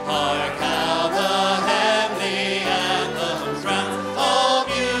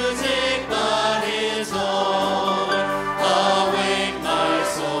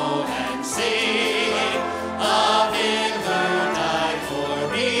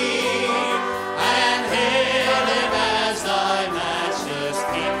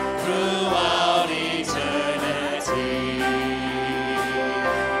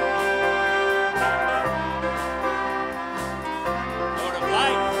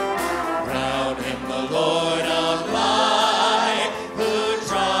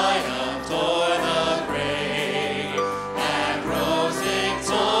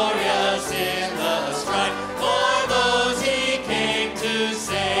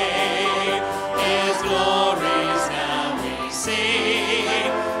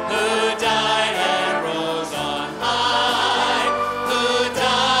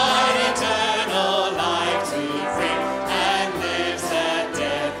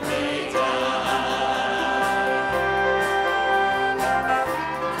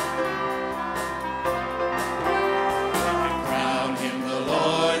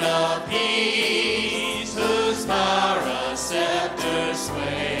endless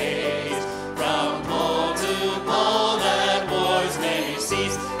ways. From pole to pole that wars may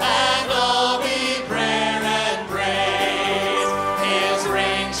cease, and all be prayer and praise. His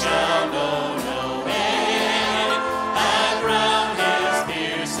reign shall know no end, and round his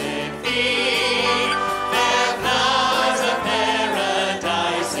pierced feet fair flowers of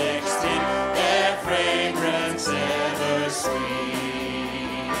paradise extend, their fragrance ever sweet.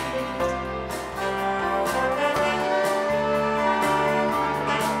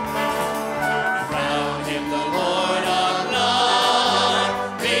 Round him the Lord of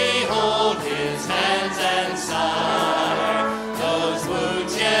love, behold his hands and side, those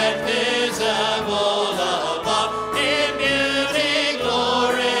wounds yet visible above, in beauty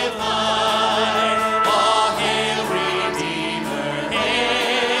glorified. All hail, Redeemer,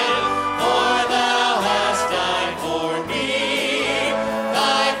 hail, for thou hast died for me.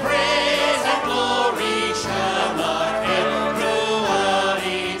 Thy praise and glory shall not fail throughout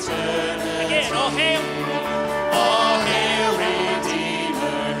eternity. Again, all hail. All hail,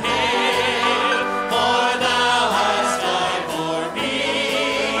 Redeemer, hail, for thou hast died for me.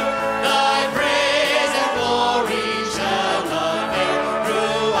 Thy praise and glory shall not fail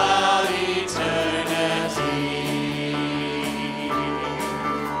throughout eternity.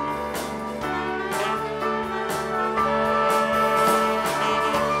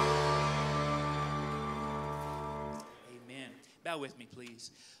 Amen. Bow with me,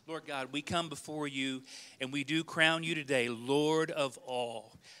 please. Lord God, we come before you and we do crown you today, Lord of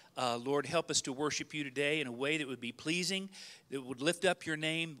all. Lord, help us to worship you today in a way that would be pleasing, that would lift up your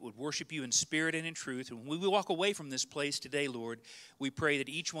name, would worship you in spirit and in truth. And when we walk away from this place today, Lord, we pray that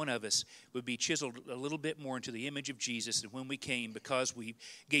each one of us would be chiseled a little bit more into the image of Jesus than when we came, because we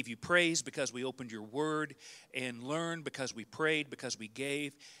gave you praise, because we opened your word and learned, because we prayed, because we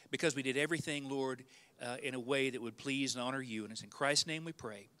gave, because we did everything, Lord, in a way that would please and honor you. And it's in Christ's name we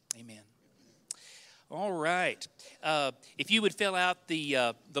pray. Amen. All right. If you would fill out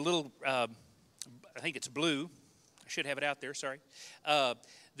the little, I think it's blue. I should have it out there, sorry.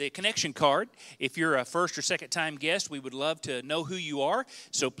 The connection card. If you're a first or second time guest, we would love to know who you are.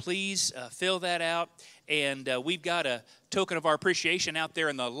 So please fill that out. And we've got a token of our appreciation out there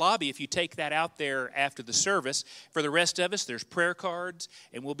in the lobby if you take that out there after the service. For the rest of us, there's prayer cards,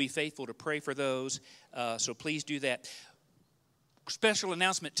 and we'll be faithful to pray for those. So please do that. Special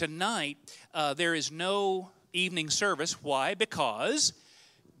announcement tonight, there is no evening service. Why? Because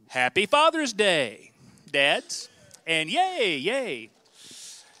Happy Father's Day, dads. And yay, yay.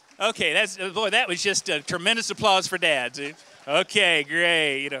 Okay, that was just a tremendous applause for dads. Okay,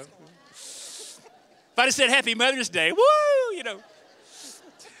 great, If I'd have said Happy Mother's Day, woo,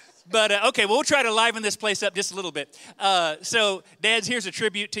 But, okay, well, we'll try to liven this place up just a little bit. So, dads, here's a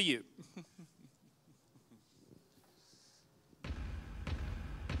tribute to you.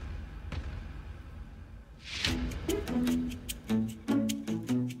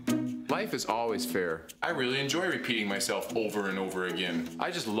 Life is always fair. I really enjoy repeating myself over and over again. I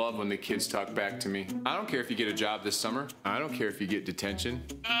just love when the kids talk back to me. I don't care if you get a job this summer. I don't care if you get detention.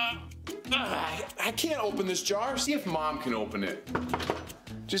 I can't open this jar. See if Mom can open it.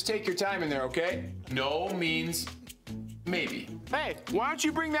 Just take your time in there, okay? No means maybe. Hey, why don't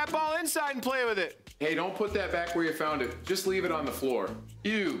you bring that ball inside and play with it? Hey, don't put that back where you found it. Just leave it on the floor.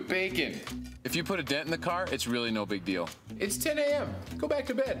 Ew, bacon. If you put a dent in the car, it's really no big deal. It's 10 a.m. Go back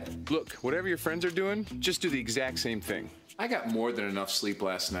to bed. Look, whatever your friends are doing, just do the exact same thing. I got more than enough sleep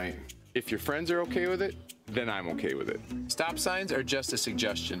last night. If your friends are okay with it, then I'm okay with it. Stop signs are just a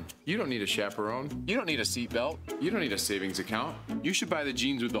suggestion. You don't need a chaperone. You don't need a seatbelt. You don't need a savings account. You should buy the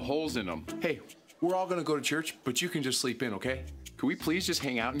jeans with the holes in them. Hey, we're all gonna go to church, but you can just sleep in, okay? Can we please just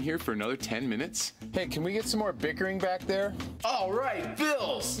hang out in here for another 10 minutes? Hey, can we get some more bickering back there? All right,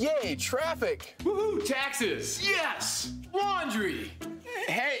 bills. Yay, traffic. Woohoo, taxes. Yes. Laundry.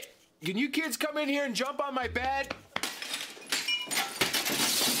 Hey, can you kids come in here and jump on my bed?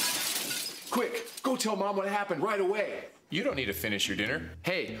 Quick, go tell Mom what happened right away. You don't need to finish your dinner.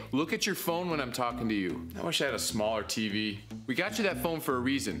 Hey, look at your phone when I'm talking to you. I wish I had a smaller TV. We got you that phone for a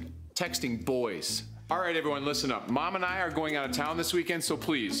reason. Texting boys. All right, everyone, listen up. Mom and I are going out of town this weekend, so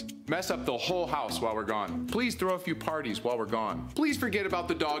please, mess up the whole house while we're gone. Please throw a few parties while we're gone. Please forget about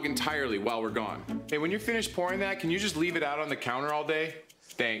the dog entirely while we're gone. Hey, when you're finished pouring that, can you just leave it out on the counter all day?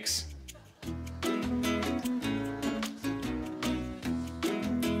 Thanks.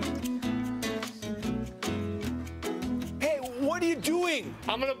 Hey, what are you doing?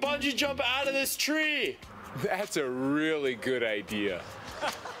 I'm gonna bungee jump out of this tree. That's a really good idea.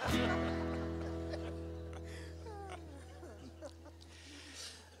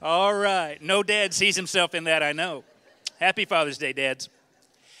 All right. No dad sees himself in that, I know. Happy Father's Day, dads.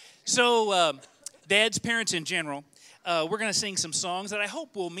 So, dads, parents in general, we're going to sing some songs that I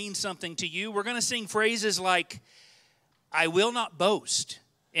hope will mean something to you. We're going to sing phrases like, I will not boast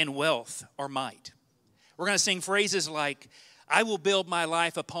in wealth or might. We're going to sing phrases like, I will build my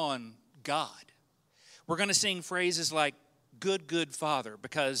life upon God. We're going to sing phrases like, good, good Father,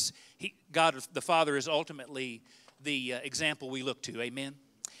 because God the Father is ultimately the example we look to. Amen?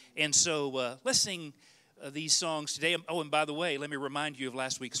 And so let's sing these songs today. Oh, and by the way, let me remind you of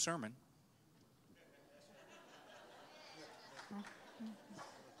last week's sermon.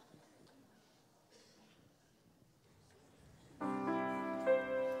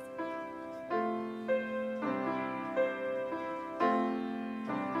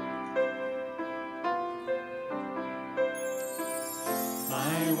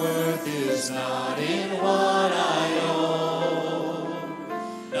 My worth is not in what I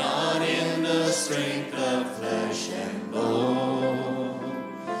own, not in the strength of flesh and bone,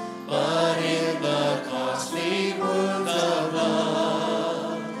 but in the costly wounds of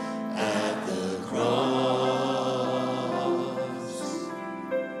love at the cross.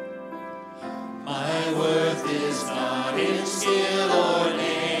 My worth is not in skill or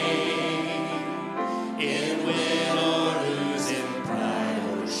name, in win or lose, in pride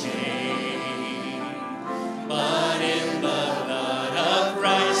or shame, but in the blood of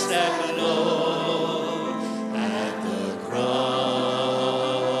Christ that flowed at the cross.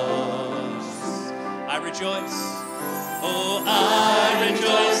 I rejoice. Oh, I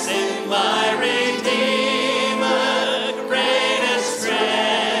rejoice in my Redeemer, greatest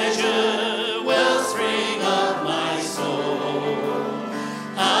treasure, wellspring of my soul.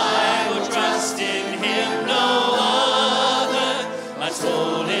 I will trust in him, no other. My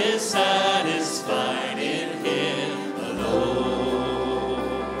soul is satisfied in him alone.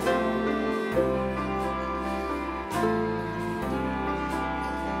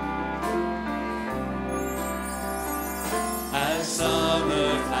 As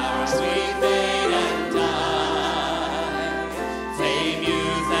summer flowers we fade and die, fame,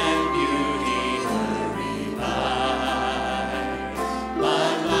 youth, and beauty hurry by.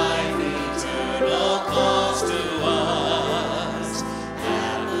 But life eternal calls to us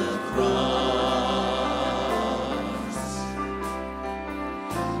at the cross.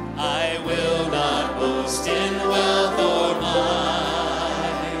 I will not boast in wealth or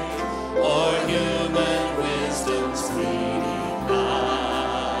might, or human wisdom's fleeting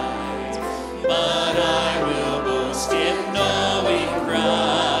light, but I will boast in knowing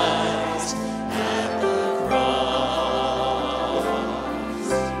Christ at the cross.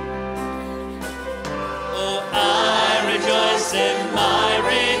 Oh, I rejoice in my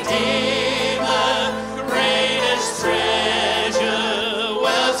Redeemer, greatest treasure,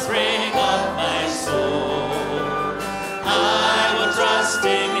 wellspring of my soul. I will trust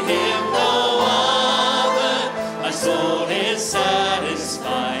in him, no other. My soul is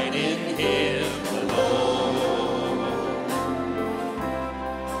satisfied in him alone.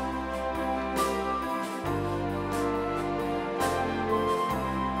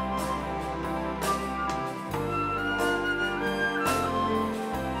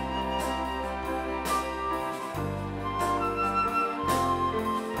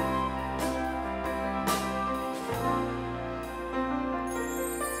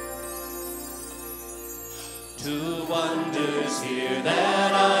 Two wonders here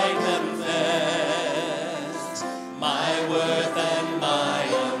that I confess, my worth and my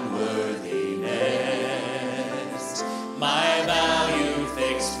unworthiness, my value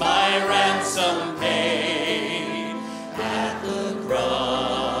fixed, my ransom paid at the cross.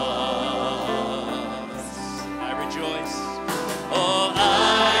 I rejoice. Oh,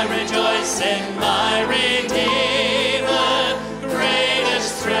 I rejoice in my Redeemer,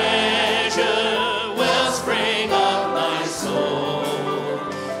 greatest treasure, wellspring of my soul.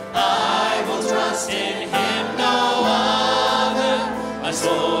 I will trust in him, no other. My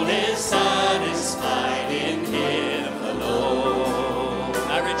soul is satisfied in him alone.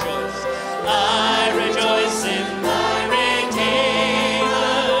 I rejoice. I rejoice in my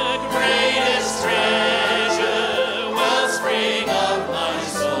Redeemer, greatest treasure, wellspring of my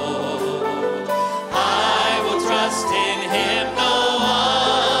soul. I will trust in him, no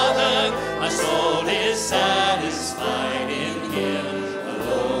other. My soul is satisfied in him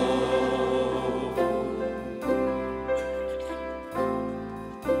alone.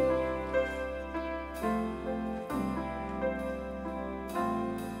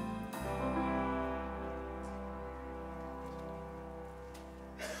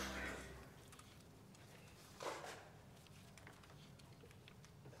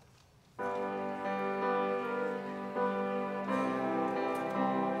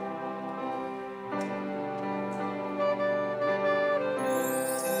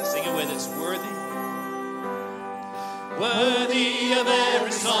 Sing it with us. Worthy. Worthy of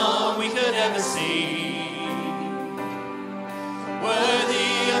every song we could ever sing.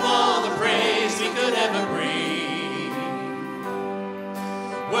 Worthy of all the praise we could ever bring.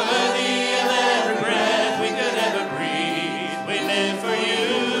 Worthy of every breath we could ever breathe. We live for you.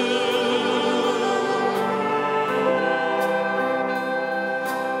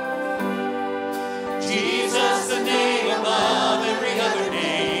 Jesus, the name above every other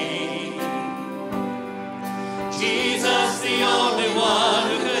name. Jesus, the only one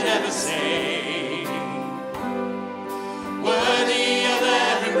who could ever save. Worthy of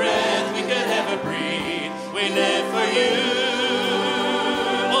every breath we could ever breathe. We live for you.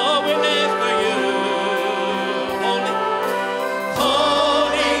 Oh, we live for you. Holy,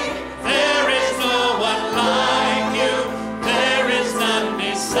 holy, there is no one like you. There is none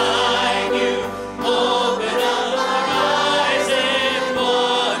beside you. Open up our eyes in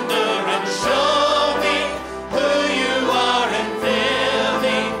wonder and show me who you are and fill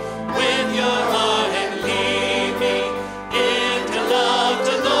me with your heart and lead me into love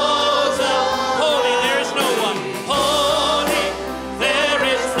to those of holy. There is no one holy. There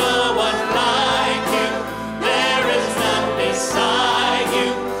is no one like you. There is none beside you.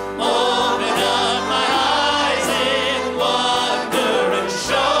 Open up my eyes in wonder and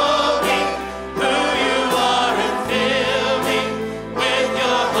show me who you are and fill me with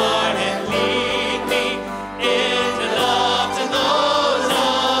your heart and lead me into love to those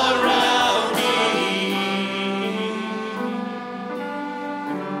around me.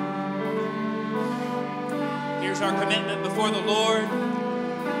 Here's our commitment before the Lord.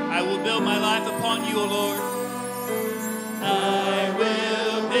 I will build my life upon you, O Lord. I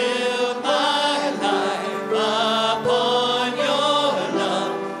will build my life upon your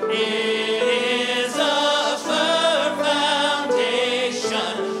love. It is a firm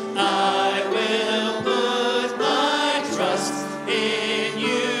foundation. I will put my trust in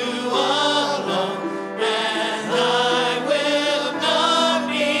you alone, and I will not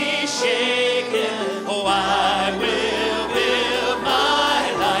be shaken. Oh, I will build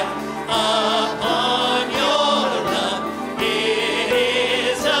my life upon your love. It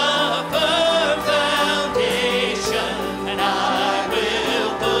is a firm foundation, and I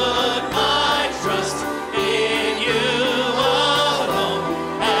will put my trust in you alone,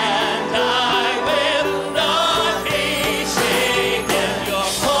 and I will not be shaken.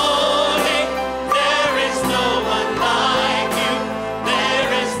 You're holy, there is no one like you, there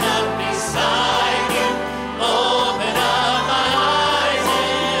is none beside you. Open up my eyes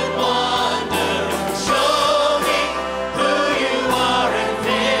in wonder and show me who you are and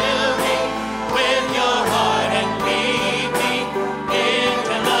fill me with your heart and lead me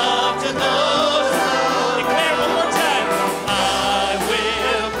into love to those. Declare one more time. I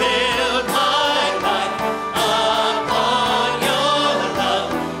will build my life upon your love.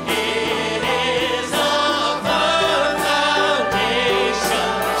 It is a firm foundation.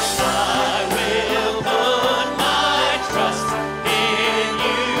 I will put my trust in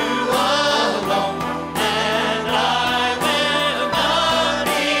you alone, and I will not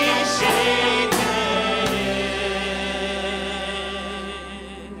be shaken.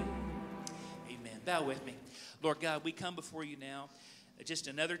 Amen. Bow with me. Lord God, we come before you now. Just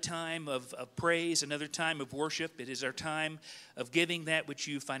another time of praise, another time of worship. It is our time of giving that which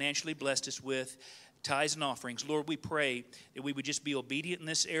you financially blessed us with, tithes and offerings. Lord, we pray that we would just be obedient in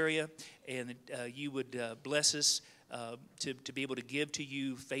this area, and that you would bless us to be able to give to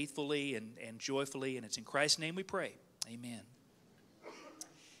you faithfully and joyfully. And it's in Christ's name we pray. Amen.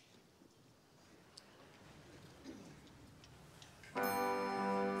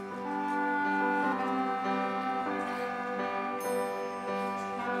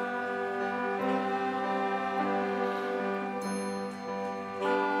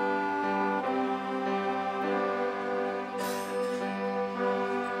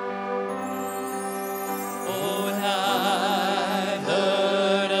 Oh, and I've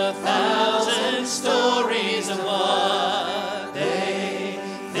heard 1,000 stories of what they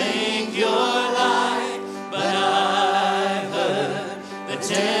think you're like, but I've heard the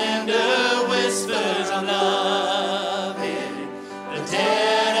tender whispers of love in the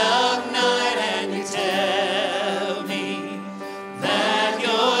dead of night, and you tell me that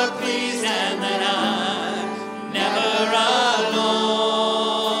you're pleased and that I'm never alone.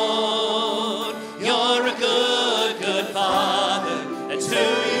 You're a good, good Father. That's who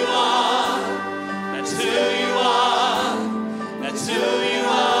you are. That's who you are. That's who you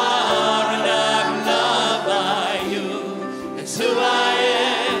are. And I'm loved by you. That's who I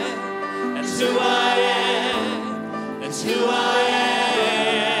am. That's who I am. That's who I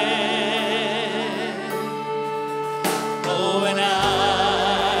am.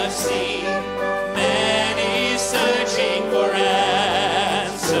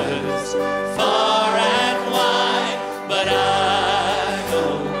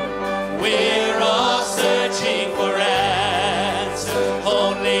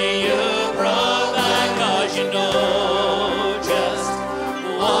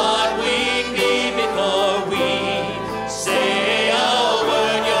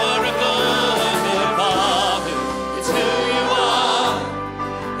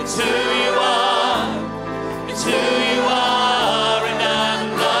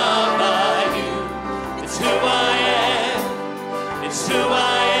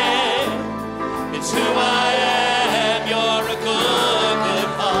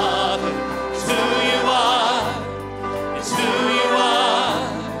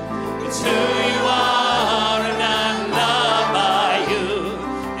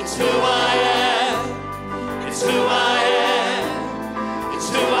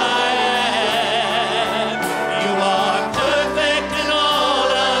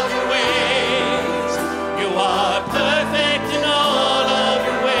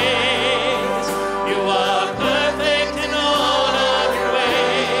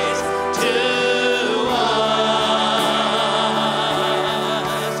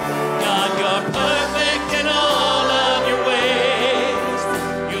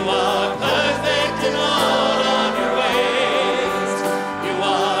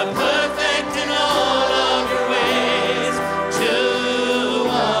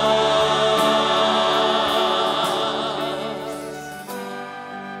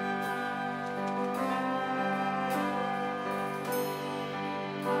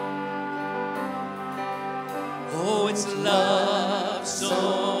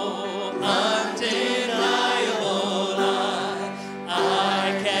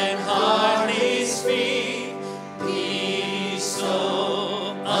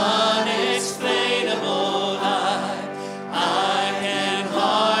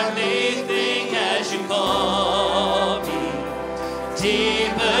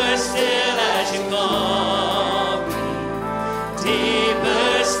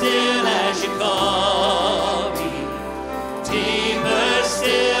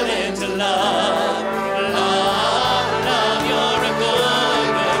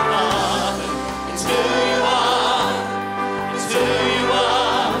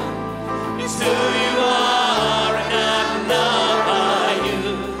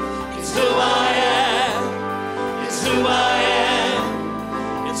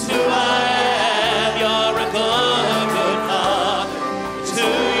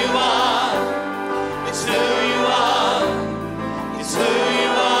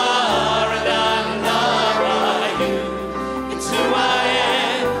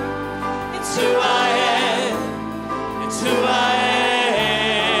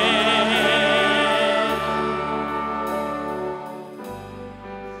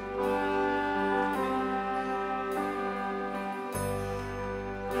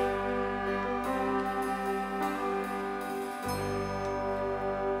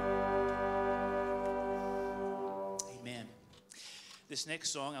 This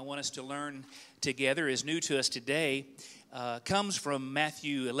next song I want us to learn together is new to us today. Comes from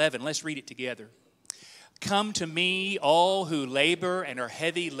Matthew 11. Let's read it together. Come to me, all who labor and are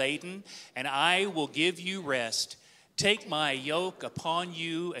heavy laden, and I will give you rest. Take my yoke upon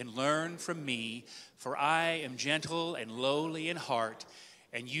you and learn from me, for I am gentle and lowly in heart,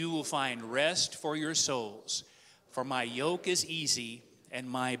 and you will find rest for your souls. For my yoke is easy and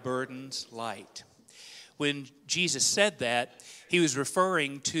my burden's light. When Jesus said that, he was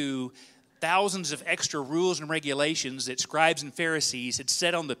referring to thousands of extra rules and regulations that scribes and Pharisees had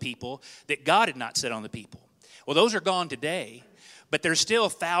set on the people that God had not set on the people. Well, those are gone today, but there's still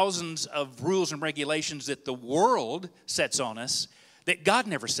thousands of rules and regulations that the world sets on us that God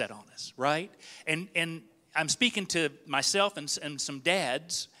never set on us, right? And I'm speaking to myself and some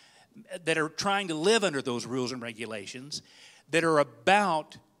dads that are trying to live under those rules and regulations that are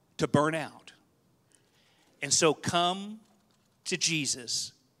about to burn out. And so come to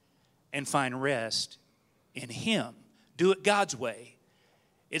Jesus and find rest in Him. Do it God's way.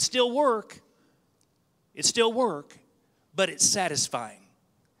 It's still work. It's still work, but it's satisfying.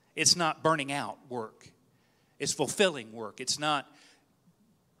 It's not burning out work. It's fulfilling work. It's not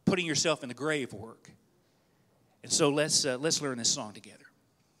putting yourself in the grave work. And so let's learn this song together.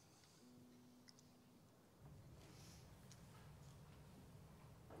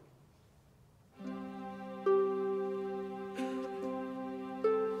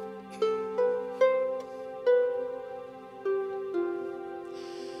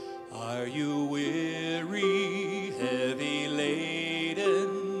 Are you weary, heavy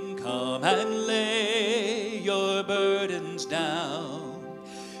laden? Come and lay your burdens down.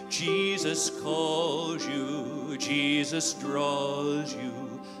 Jesus calls you, Jesus draws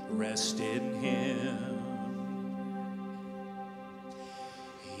you, rest in Him.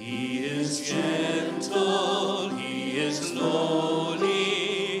 He is gentle, He is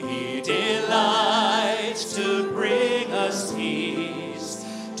lowly, He delights to bring us peace.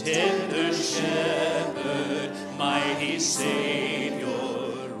 Tender shepherd, mighty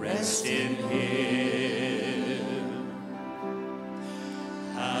Savior, rest in Him.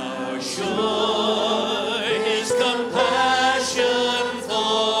 How sure His compassion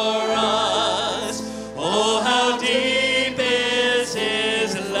for us, oh, how deep is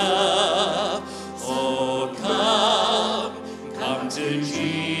His love. Oh, come to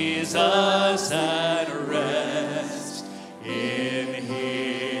Jesus and rest in Him.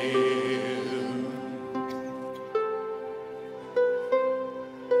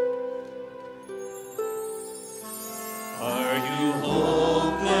 Are you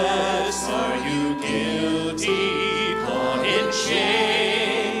hopeless? Are you guilty? Caught in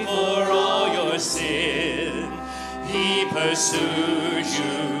shame for all your sin? He pursues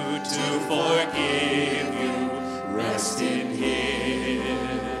you to forgive you. Rest in Him.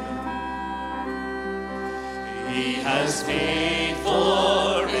 He has paid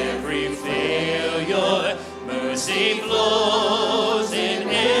for every failure. Mercy flows in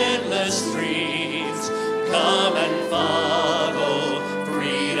endless streams. Come and follow.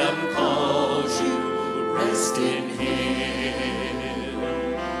 Freedom calls you. Rest in Him.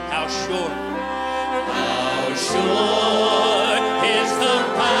 How sure? How sure His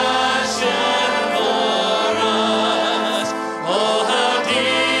compassion for us. Oh, how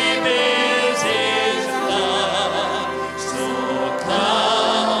deep is His love. So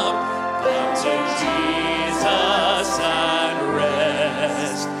come to Jesus and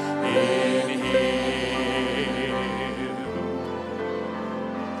rest in Him.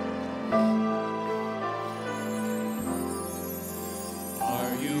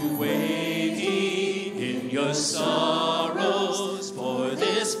 Are you waiting in your sorrows for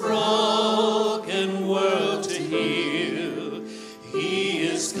this broken world to heal? He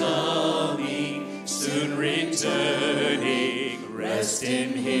is coming, soon returning. Rest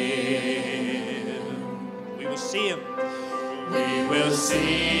in Him. We will see Him. We will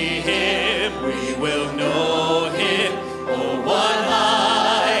see Him, we will know Him. Oh, what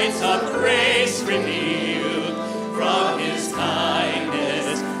heights of grace revealed from His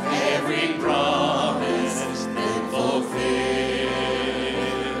kindness, every promise then fulfilled.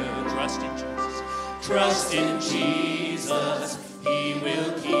 Trust in Jesus. Trust in Jesus, He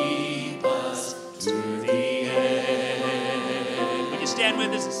will keep us to the end. Will you stand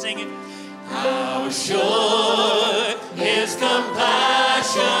with us and sing it? How sure His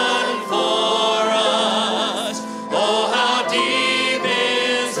compassion for us. Oh, how deep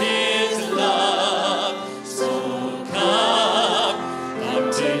is His love. So come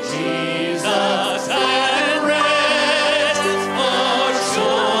to Jesus and rest. Oh,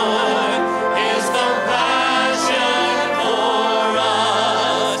 sure His compassion for us.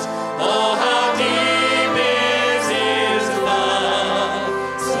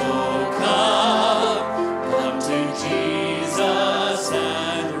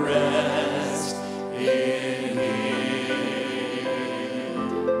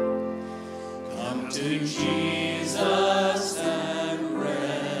 to Jesus and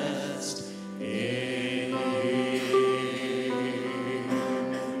rest in Him.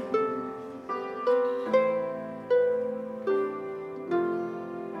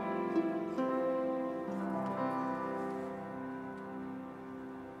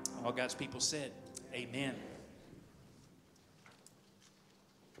 All God's people said, amen.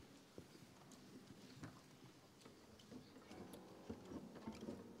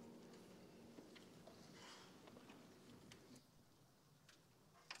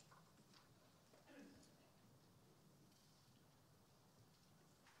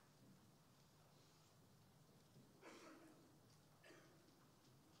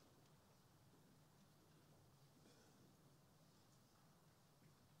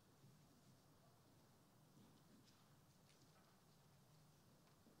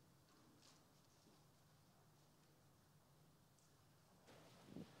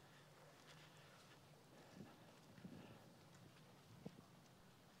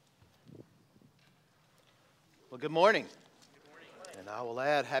 Well, good morning. And I will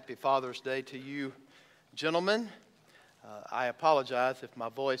add Happy Father's Day to you, gentlemen. I apologize if my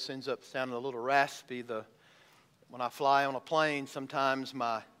voice ends up sounding a little raspy. When I fly on a plane, sometimes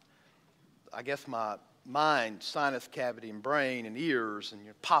my mind, sinus cavity, and brain and ears, and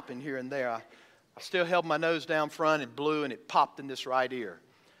you're popping here and there. I still held my nose down front and blew, and it popped in this right ear.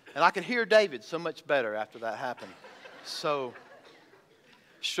 And I could hear David so much better after that happened. So,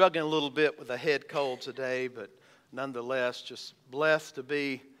 struggling a little bit with a head cold today, but nonetheless, just blessed to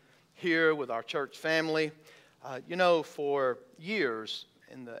be here with our church family. For years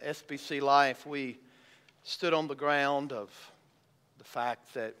in the SBC life, we stood on the ground of the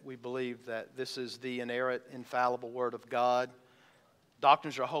fact that we believe that this is the inerrant, infallible Word of God.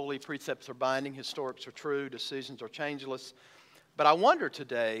 Doctrines are holy, precepts are binding, historics are true, decisions are changeless. But I wonder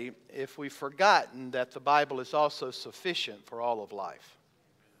today if we've forgotten that the Bible is also sufficient for all of life.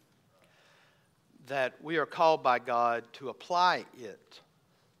 That we are called by God to apply it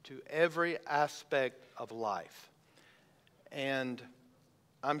to every aspect of life. And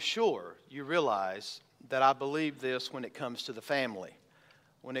I'm sure you realize that I believe this when it comes to the family,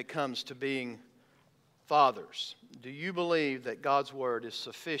 when it comes to being fathers. Do you believe that God's Word is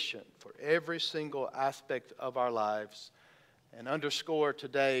sufficient for every single aspect of our lives? And underscore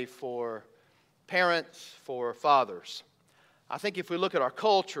today for parents, for fathers. I think if we look at our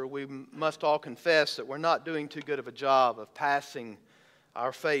culture, we must all confess that we're not doing too good of a job of passing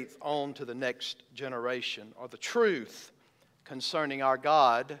our faith on to the next generation, or the truth concerning our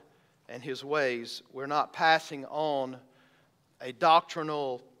God and His ways. We're not passing on a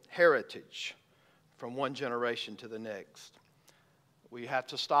doctrinal heritage from one generation to the next. We have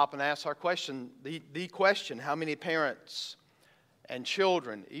to stop and ask our question, the question, how many parents and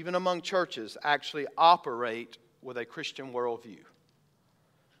children, even among churches, actually operate with a Christian worldview?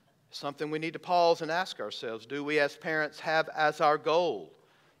 Something we need to pause and ask ourselves. Do we as parents have as our goal,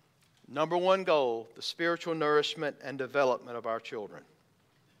 number one goal, the spiritual nourishment and development of our children?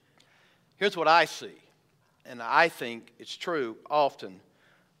 Here's what I see, and I think it's true often.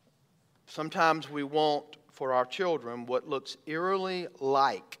 Sometimes we want for our children what looks eerily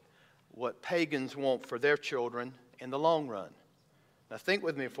like what pagans want for their children in the long run. Now think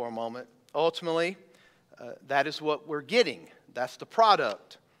with me for a moment. Ultimately, that is what we're getting. That's the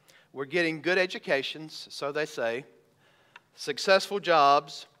product. We're getting good educations, so they say, successful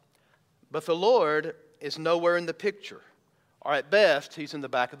jobs, but the Lord is nowhere in the picture. Or at best, He's in the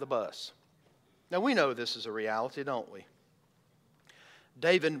back of the bus. Now we know this is a reality, don't we?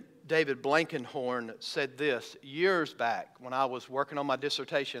 David Blankenhorn said this years back when I was working on my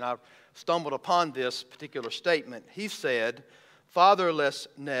dissertation. I stumbled upon this particular statement. He said,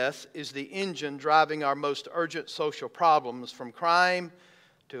 "Fatherlessness is the engine driving our most urgent social problems, from crime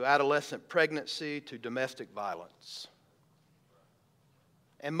to adolescent pregnancy to domestic violence."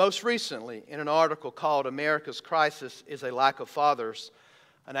 And most recently, in an article called "America's Crisis is a Lack of Fathers,"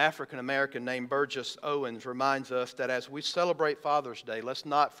 an African-American named Burgess Owens reminds us that as we celebrate Father's Day, let's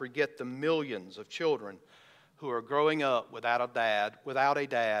not forget the millions of children who are growing up without a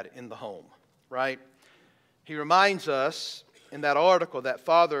dad in the home, right? He reminds us in that article that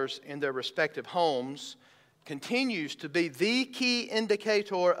fathers in their respective homes continues to be the key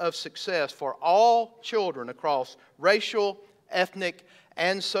indicator of success for all children across racial, ethnic,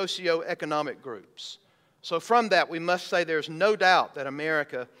 and socioeconomic groups. So from that, we must say there's no doubt that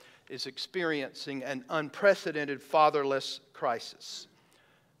America is experiencing an unprecedented fatherless crisis.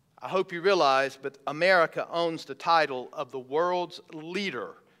 I hope you realize, but America owns the title of the world's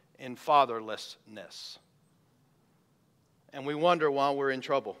leader in fatherlessness. And we wonder why we're in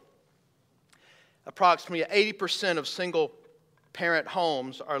trouble. Approximately 80% of single-parent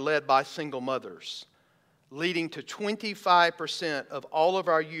homes are led by single mothers, leading to 25% of all of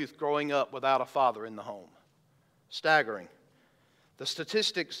our youth growing up without a father in the home. Staggering. The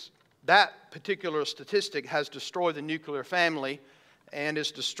statistics, that particular statistic has destroyed the nuclear family and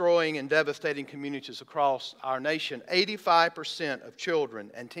is destroying and devastating communities across our nation. 85% of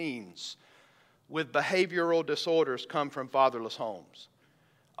children and teens with behavioral disorders come from fatherless homes.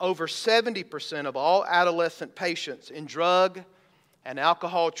 Over 70% of all adolescent patients in drug and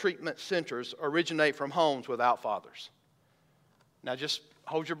alcohol treatment centers originate from homes without fathers. Now just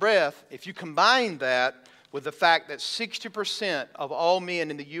hold your breath. If you combine that with the fact that 60% of all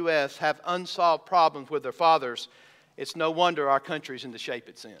men in the U.S. have unsolved problems with their fathers, it's no wonder our country's in the shape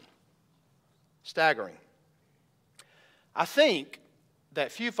it's in. Staggering. I think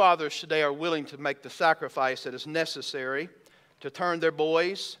that few fathers today are willing to make the sacrifice that is necessary to turn their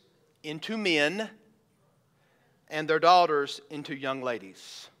boys into men and their daughters into young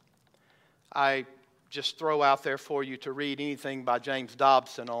ladies. I just throw out there for you to read anything by James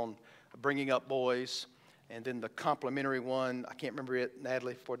Dobson on bringing up boys, and then the complimentary one, I can't remember it,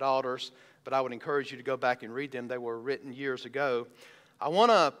 Natalie, for daughters, but I would encourage you to go back and read them. They were written years ago. I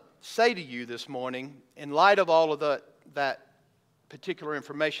want to say to you this morning, in light of all of that particular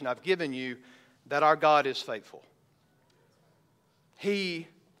information I've given you, that our God is faithful. He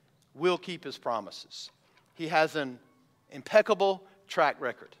will keep His promises. He has an impeccable track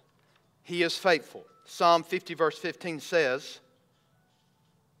record. He is faithful. Psalm 50 verse 15 says,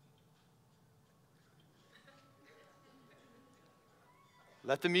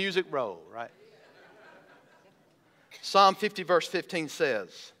 let the music roll, right? Psalm 50 verse 15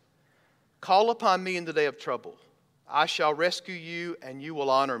 says, call upon me in the day of trouble. I shall rescue you and you will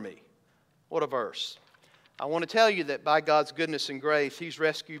honor me. What a verse. I want to tell you that by God's goodness and grace, He's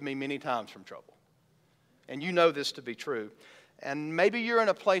rescued me many times from trouble. And you know this to be true. And maybe you're in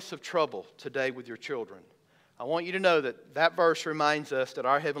a place of trouble today with your children. I want you to know that that verse reminds us that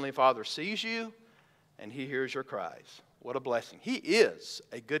our Heavenly Father sees you and He hears your cries. What a blessing. He is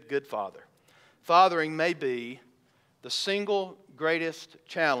a good, good Father. Fathering may be the single greatest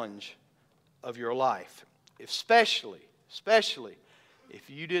challenge of your life, especially if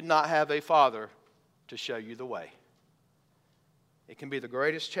you did not have a father to show you the way. It can be the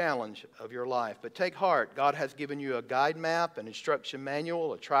greatest challenge of your life. But take heart, God has given you a guide map, an instruction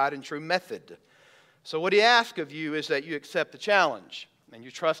manual, a tried and true method. So what He asks of you is that you accept the challenge and you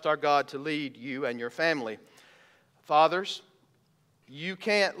trust our God to lead you and your family. Fathers, you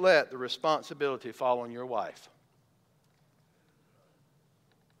can't let the responsibility fall on your wife.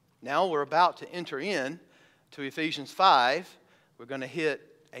 Now we're about to enter in to Ephesians 5. We're going to hit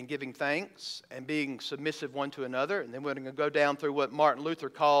and giving thanks and being submissive one to another. And then we're going to go down through what Martin Luther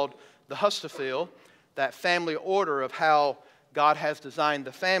called the Hustafel, that family order of how God has designed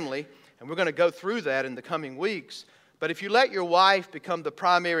the family. And we're going to go through that in the coming weeks. But if you let your wife become the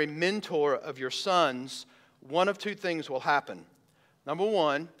primary mentor of your sons, one of two things will happen. Number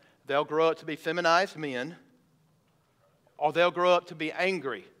one, they'll grow up to be feminized men, or they'll grow up to be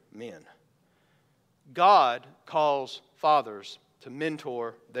angry men. God calls fathers to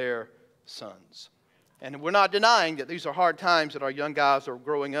mentor their sons. And we're not denying that these are hard times that our young guys are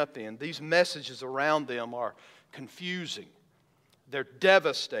growing up in. These messages around them are confusing. They're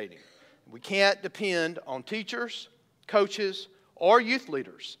devastating. We can't depend on teachers, coaches, or youth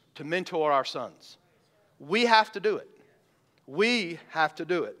leaders to mentor our sons. We have to do it. We have to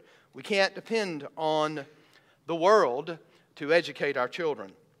do it. We can't depend on the world to educate our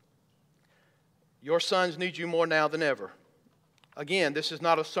children. Your sons need you more now than ever. Again, this is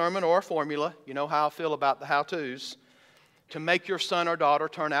not a sermon or a formula. You know how I feel about the how-tos. To make your son or daughter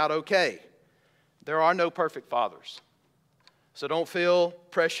turn out okay. There are no perfect fathers. So don't feel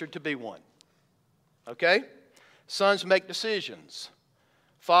pressured to be one. Okay? Sons make decisions.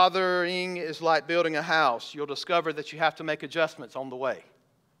 Fathering is like building a house. You'll discover that you have to make adjustments on the way.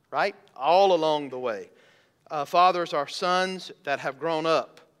 Right? All along the way. Fathers are sons that have grown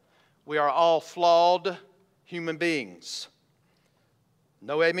up. We are all flawed human beings.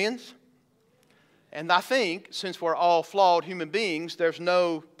 No amens? And I think, since we're all flawed human beings, there's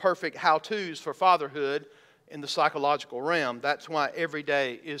no perfect how-tos for fatherhood in the psychological realm. That's why every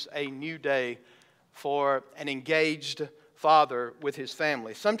day is a new day for an engaged father with his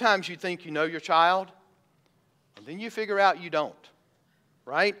family. Sometimes you think you know your child, and then you figure out you don't.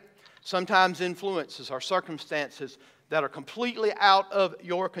 Right? Sometimes influences or circumstances that are completely out of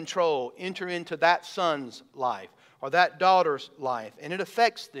your control enter into that son's life or that daughter's life, and it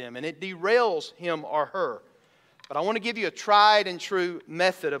affects them, and it derails him or her. But I want to give you a tried and true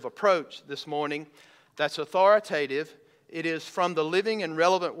method of approach this morning that's authoritative. It is from the living and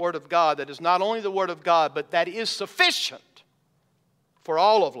relevant Word of God that is not only the Word of God, but that is sufficient for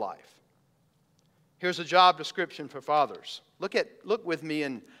all of life. Here's a job description for fathers. Look with me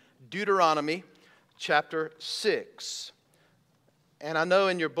in Deuteronomy chapter 6. And I know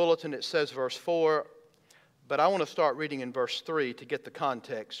in your bulletin it says verse 4, but I want to start reading in verse 3 to get the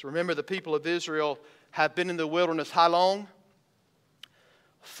context. Remember, the people of Israel have been in the wilderness how long?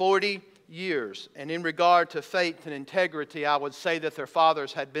 40 years. And in regard to faith and integrity, I would say that their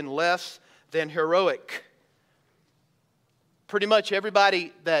fathers had been less than heroic. Pretty much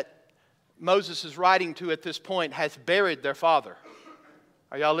everybody that Moses is writing to at this point has buried their father.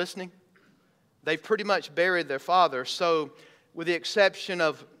 Are y'all listening? They've pretty much buried their father. So, with the exception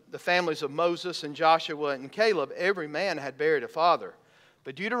of the families of Moses and Joshua and Caleb, every man had buried a father.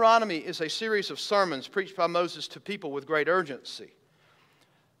 But Deuteronomy is a series of sermons preached by Moses to people with great urgency.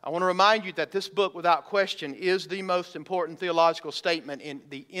 I want to remind you that this book, without question, is the most important theological statement in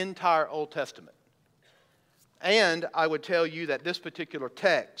the entire Old Testament. And I would tell you that this particular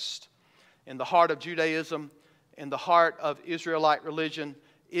text, in the heart of Judaism, in the heart of Israelite religion,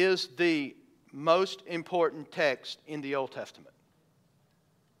 is the most important text in the Old Testament.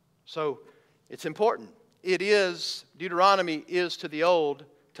 So, it's important. Deuteronomy is to the Old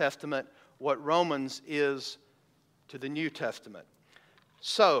Testament what Romans is to the New Testament.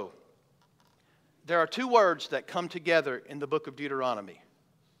 So, there are two words that come together in the book of Deuteronomy.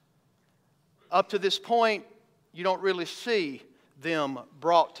 Up to this point, you don't really see them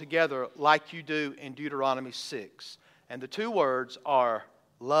brought together like you do in Deuteronomy 6. And the two words are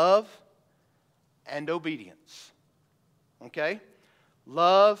love and obedience. Okay?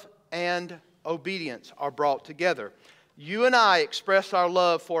 Love and obedience are brought together. You and I express our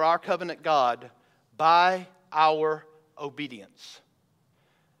love for our covenant God by our obedience.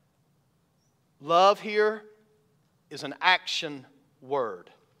 Love here is an action word.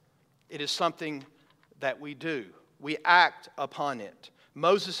 It is something that we do. We act upon it.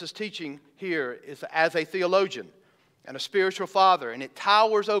 Moses' teaching here is as a theologian and a spiritual father, and it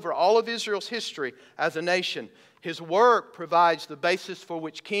towers over all of Israel's history as a nation. His work provides the basis for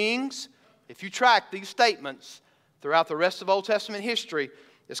which kings, if you track these statements throughout the rest of Old Testament history,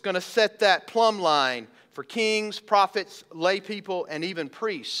 it's going to set that plumb line for kings, prophets, lay people, and even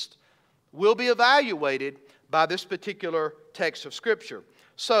priests will be evaluated by this particular text of Scripture.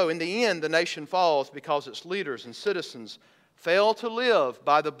 So, in the end, the nation falls because its leaders and citizens fail to live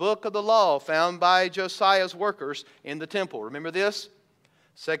by the book of the law found by Josiah's workers in the temple. Remember this?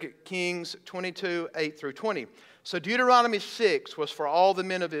 2 Kings 22, 8 through 20. So Deuteronomy 6 was for all the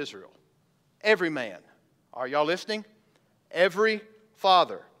men of Israel. Every man. Are y'all listening? Every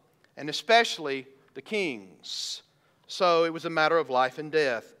father. And especially the kings. So it was a matter of life and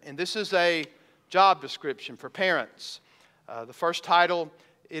death. And this is a job description for parents. The first title,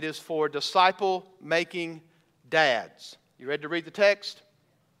 it is for disciple-making dads. You ready to read the text?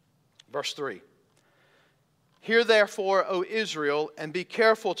 Verse 3. Hear therefore, O Israel, and be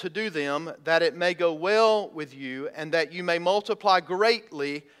careful to do them, that it may go well with you, and that you may multiply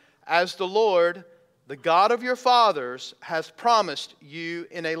greatly, as the Lord, the God of your fathers, has promised you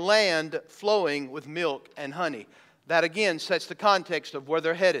in a land flowing with milk and honey. That again sets the context of where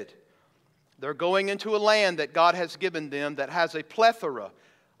they're headed. They're going into a land that God has given them that has a plethora,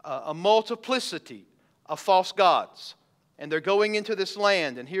 a multiplicity of false gods. And they're going into this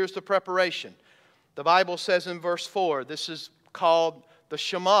land, and here's the preparation. The Bible says in verse 4, this is called the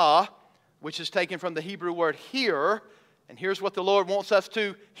Shema, which is taken from the Hebrew word hear. And here's what the Lord wants us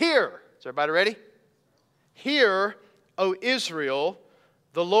to hear. Is everybody ready? Hear, O Israel,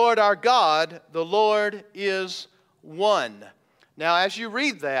 the Lord our God, the Lord is one. Now, as you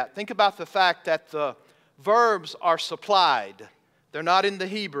read that, think about the fact that the verbs are supplied. They're not in the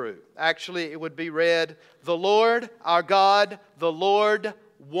Hebrew. Actually, it would be read, the Lord our God, the Lord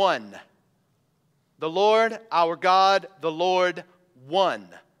one. The Lord our God, the Lord one.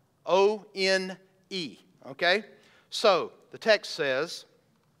 O-N-E. Okay? So, the text says,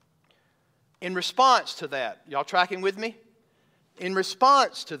 in response to that, y'all tracking with me? In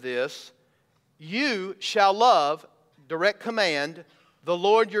response to this, you shall love, direct command, the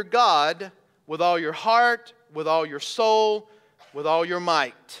Lord your God with all your heart, with all your soul, with all your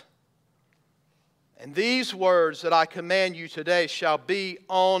might. And these words that I command you today shall be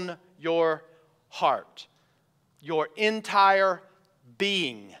on your heart. Your entire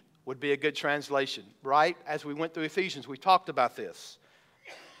being would be a good translation, right? As we went through Ephesians, we talked about this.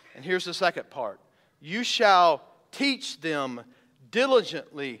 And here's the second part. You shall teach them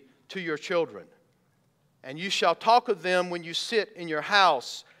diligently to your children. And you shall talk of them when you sit in your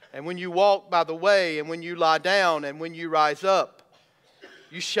house, and when you walk by the way, and when you lie down, and when you rise up.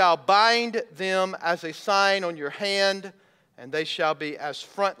 You shall bind them as a sign on your hand, and they shall be as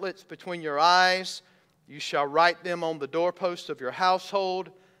frontlets between your eyes. You shall write them on the doorposts of your household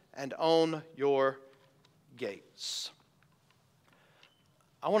and on your gates.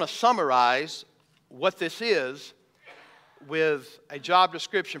 I want to summarize what this is with a job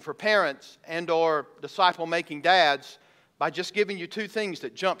description for parents and or disciple-making dads by just giving you two things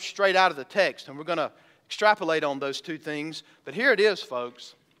that jump straight out of the text. And we're going to extrapolate on those two things. But here it is,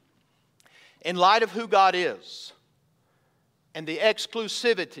 folks. In light of who God is and the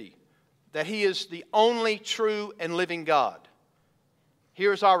exclusivity that He is the only true and living God,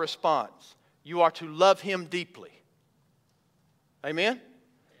 here's our response. You are to love Him deeply. Amen?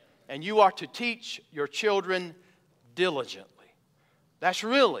 And you are to teach your children diligently. That's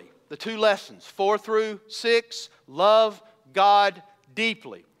really the two lessons, 4 through 6, love God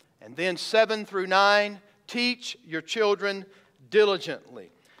deeply. And then 7 through 9, teach your children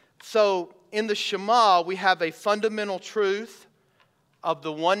diligently. So in the Shema, we have a fundamental truth of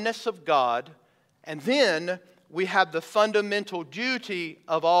the oneness of God, and then we have the fundamental duty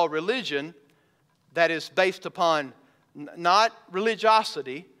of all religion that is based upon not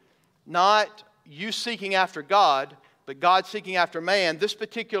religiosity, not you seeking after God, but God seeking after man. This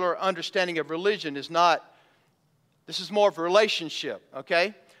particular understanding of religion is not, this is more of a relationship,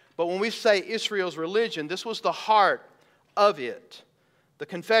 okay? But when we say Israel's religion, this was the heart of it. The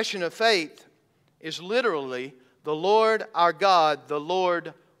confession of faith is literally the Lord our God, the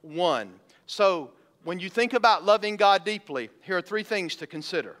Lord one. So when you think about loving God deeply, here are 3 things to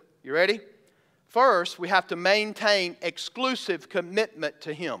consider. You ready? First, we have to maintain exclusive commitment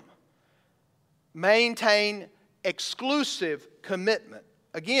to Him. Maintain exclusive commitment.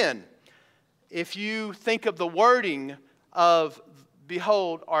 Again, if you think of the wording of,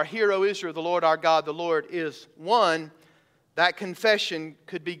 behold, our hero Israel, the Lord our God, the Lord is one, that confession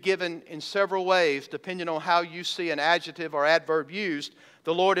could be given in several ways, depending on how you see an adjective or adverb used.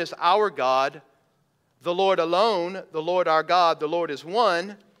 The Lord is our God, the Lord alone, the Lord our God, the Lord is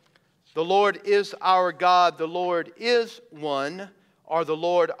one. The Lord is our God, the Lord is one, or the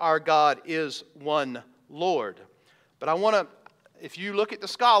Lord our God is one Lord. But I want to, if you look at the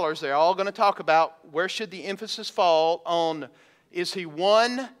scholars, they're all going to talk about where should the emphasis fall on, is He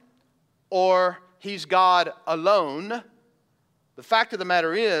one or He's God alone? The fact of the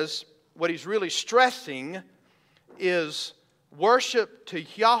matter is, what he's really stressing is worship to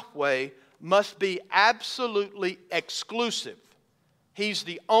Yahweh must be absolutely exclusive. He's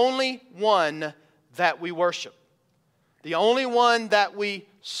the only one that we worship, the only one that we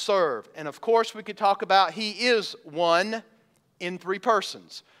serve. And of course, we could talk about He is one in 3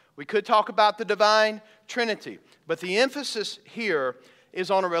 persons. We could talk about the divine Trinity. But the emphasis here is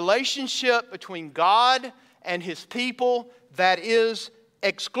on a relationship between God and His people that is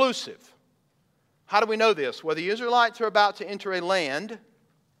exclusive. How do we know this? Well, the Israelites are about to enter a land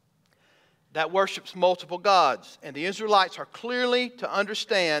that worships multiple gods. And the Israelites are clearly to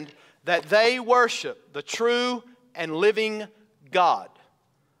understand that they worship the true and living God.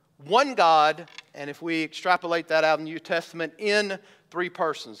 One God, and if we extrapolate that out in the New Testament, in 3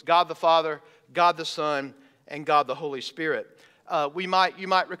 persons. God the Father, God the Son, and God the Holy Spirit. You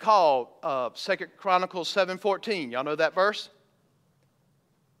might recall 2 Chronicles 7:14. Y'all know that verse?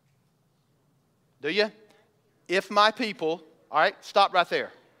 Do you? If my people, all right, stop right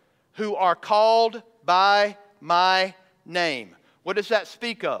there, who are called by my name. What does that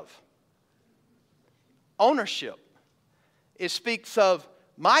speak of? Ownership. It speaks of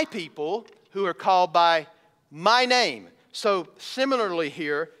my people who are called by my name. So similarly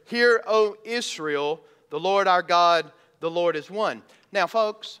here, hear, O Israel, the Lord our God, the Lord is one. Now,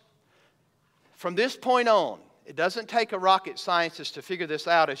 folks, from this point on, it doesn't take a rocket scientist to figure this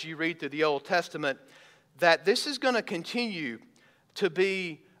out as you read through the Old Testament, that this is going to continue to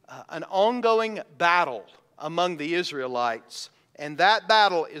be an ongoing battle among the Israelites. And that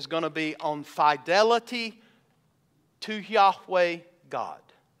battle is going to be on fidelity to Yahweh God.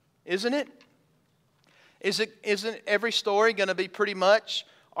 Isn't it? Isn't every story going to be pretty much,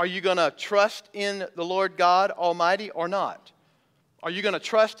 are you going to trust in the Lord God Almighty or not? Are you going to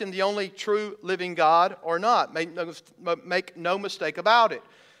trust in the only true living God or not? Make no mistake about it.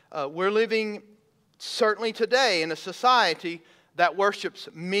 We're living certainly today in a society that worships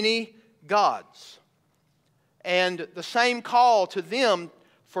many gods. And the same call to them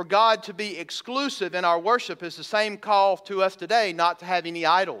for God to be exclusive in our worship is the same call to us today, not to have any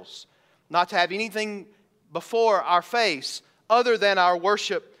idols, not to have anything before our face other than our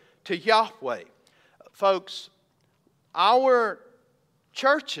worship to Yahweh. Folks, our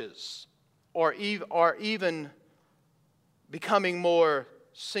churches are even becoming more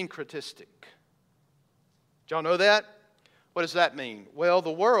syncretistic. Did y'all know that? What does that mean? Well,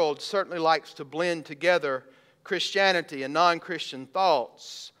 the world certainly likes to blend together Christianity and non-Christian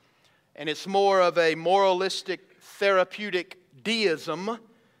thoughts. And it's more of a moralistic, therapeutic deism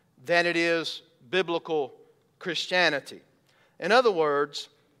than it is biblical Christianity. In other words,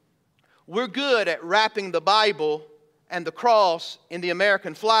 we're good at wrapping the Bible and the cross in the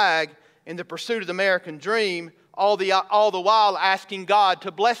American flag in the pursuit of the American dream, all the while asking God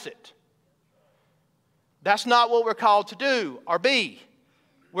to bless it. That's not what we're called to do or be.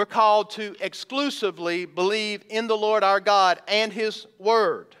 We're called to exclusively believe in the Lord our God and His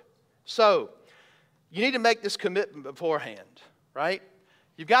Word. So, you need to make this commitment beforehand, right?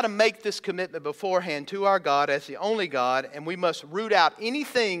 You've got to make this commitment beforehand to our God as the only God, and we must root out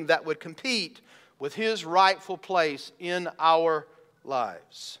anything that would compete with His rightful place in our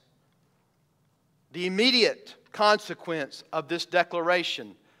lives. The immediate consequence of this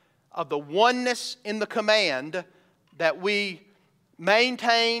declaration of the oneness in the command that we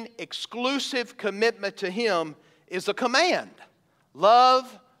maintain exclusive commitment to Him is a command.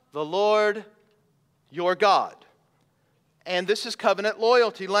 Love the Lord your God. And this is covenant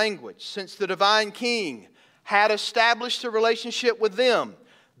loyalty language. Since the divine king had established a relationship with them,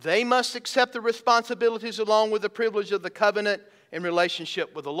 they must accept the responsibilities along with the privilege of the covenant in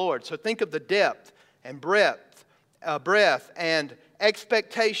relationship with the Lord. So think of the depth and breadth and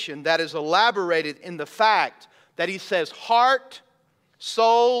expectation that is elaborated in the fact that he says heart,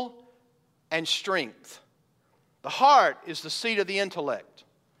 soul, and strength. The heart is the seat of the intellect.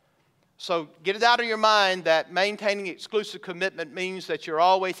 So get it out of your mind that maintaining exclusive commitment means that you're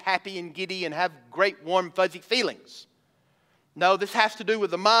always happy and giddy and have great warm fuzzy feelings. No, this has to do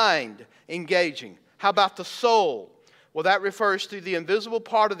with the mind engaging. How about the soul? Well, that refers to the invisible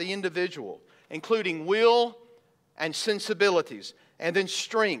part of the individual, including will and sensibilities. And then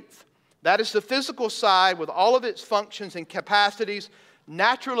strength. That is the physical side with all of its functions and capacities,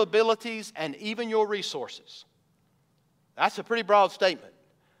 natural abilities, and even your resources. That's a pretty broad statement,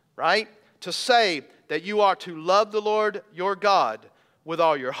 right? To say that you are to love the Lord your God with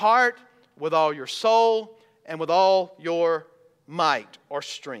all your heart, with all your soul, and with all your might or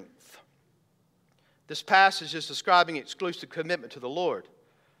strength. This passage is describing exclusive commitment to the Lord.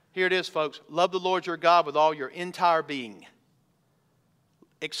 Here it is, folks. Love the Lord your God with all your entire being.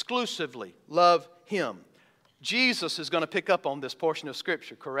 Exclusively love Him. Jesus is going to pick up on this portion of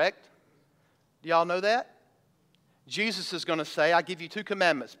Scripture, correct? Do y'all know that? Jesus is going to say, I give you two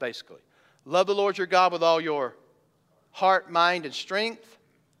commandments, basically. Love the Lord your God with all your heart, mind, and strength.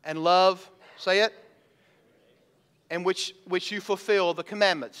 And love, say it, and which you fulfill the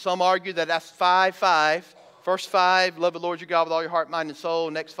commandments. Some argue that that's 5-5. First 5, love the Lord your God with all your heart, mind, and soul.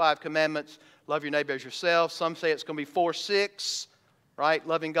 Next 5 commandments, love your neighbor as yourself. Some say it's going to be 4-6. Right?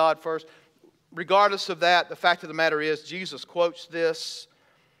 Loving God first. Regardless of that, the fact of the matter is Jesus quotes this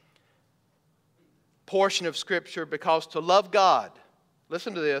portion of Scripture because to love God,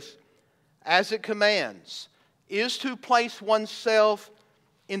 listen to this, as it commands, is to place oneself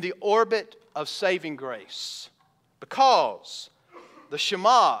in the orbit of saving grace. Because the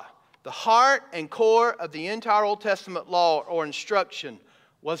Shema, the heart and core of the entire Old Testament law or instruction,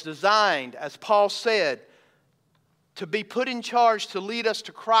 was designed, as Paul said, to be put in charge to lead us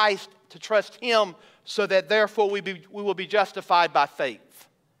to Christ, to trust Him, so that therefore we will be justified by faith.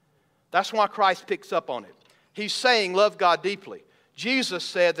 That's why Christ picks up on it. He's saying, love God deeply. Jesus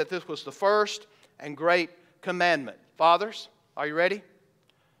said that this was the first and great commandment. Fathers, are you ready?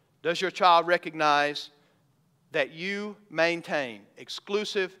 Does your child recognize that you maintain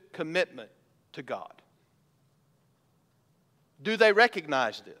exclusive commitment to God? Do they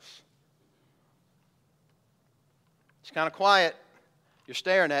recognize this? It's kind of quiet. You're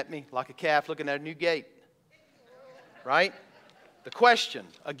staring at me like a calf looking at a new gate. Right? The question,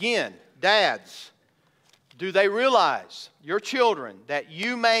 again, dads, do they realize, your children, that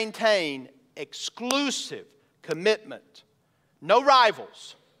you maintain exclusive commitment? No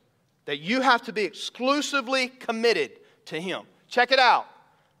rivals. That you have to be exclusively committed to Him. Check it out.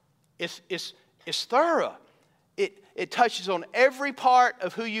 It's thorough. It touches on every part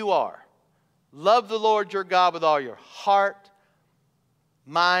of who you are. Love the Lord your God with all your heart,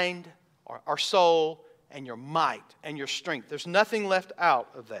 mind, or soul, and your might and your strength. There's nothing left out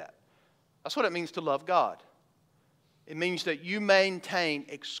of that. That's what it means to love God. It means that you maintain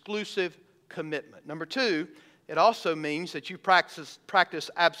exclusive commitment. Number 2, it also means that you practice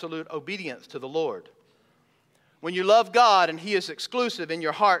absolute obedience to the Lord. When you love God and He is exclusive in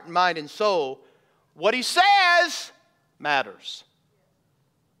your heart, mind, and soul, what He says matters.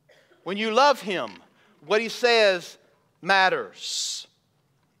 When you love Him, what He says matters.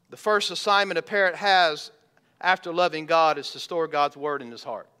 The first assignment a parent has after loving God is to store God's Word in his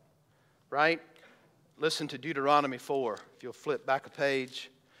heart. Right? Listen to Deuteronomy 4. If you'll flip back a page.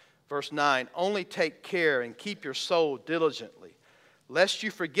 Verse 9. Only take care and keep your soul diligently, lest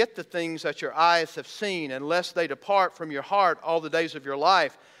you forget the things that your eyes have seen, and lest they depart from your heart all the days of your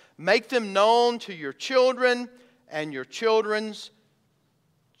life. Make them known to your children and your children's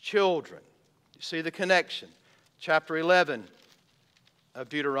children. You see the connection. Chapter 11 of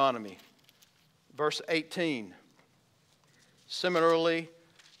Deuteronomy, verse 18. Similarly,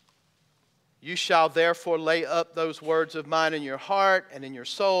 you shall therefore lay up those words of mine in your heart and in your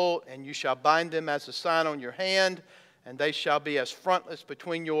soul, and you shall bind them as a sign on your hand, and they shall be as frontlets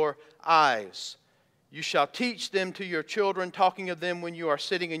between your eyes. You shall teach them to your children, talking of them when you are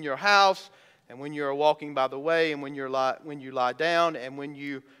sitting in your house, and when you are walking by the way, and when you lie down, and when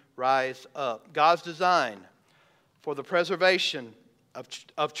you rise up. God's design for the preservation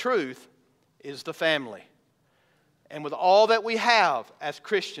of truth is the family. And with all that we have as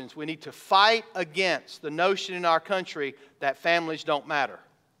Christians, we need to fight against the notion in our country that families don't matter.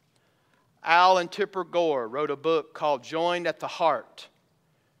 Al and Tipper Gore wrote a book called Joined at the Heart.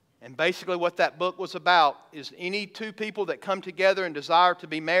 And basically what that book was about is any two people that come together and desire to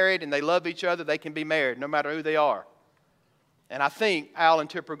be married and they love each other, they can be married no matter who they are. And I think Al and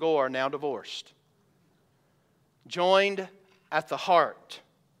Tipper Gore are now divorced. Joined at the heart.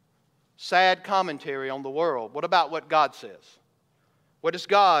 Sad commentary on the world. What about what God says? What does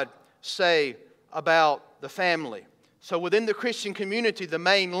God say about the family? So within the Christian community, the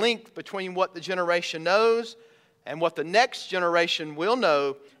main link between what the generation knows and what the next generation will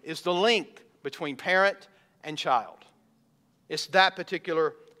know is the link between parent and child. It's that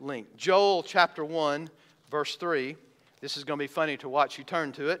particular link. Joel chapter 1, verse 3. This is going to be funny to watch you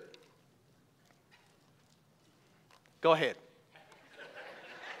turn to it. Go ahead.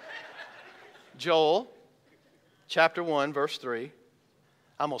 Joel chapter 1, verse 3.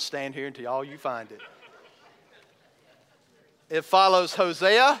 I'm going to stand here until all you find it. It follows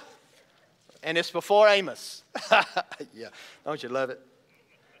Hosea, and it's before Amos. Yeah, don't you love it?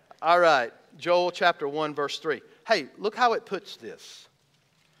 All right, Joel chapter 1, verse 3. Hey, look how it puts this.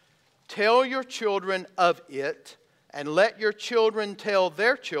 Tell your children of it, and let your children tell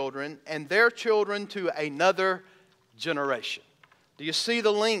their children, and their children to another generation. Do you see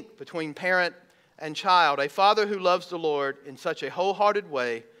the link between parent and child? A father who loves the Lord in such a wholehearted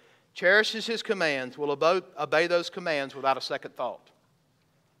way, cherishes His commands, will obey those commands without a second thought.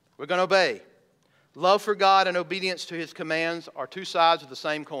 We're going to obey. Love for God and obedience to His commands are two sides of the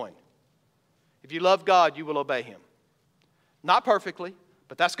same coin. If you love God, you will obey Him. Not perfectly,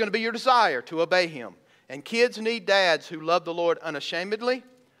 but that's going to be your desire, to obey Him. And kids need dads who love the Lord unashamedly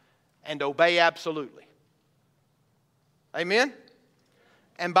and obey absolutely. Amen?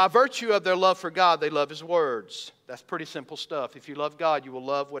 And by virtue of their love for God, they love His words. That's pretty simple stuff. If you love God, you will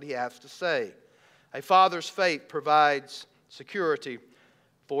love what He has to say. A father's faith provides security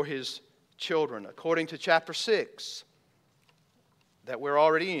for his children. According to chapter 6 that we're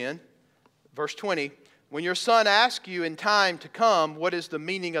already in, verse 20, when your son asks you in time to come what is the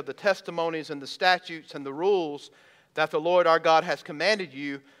meaning of the testimonies and the statutes and the rules that the Lord our God has commanded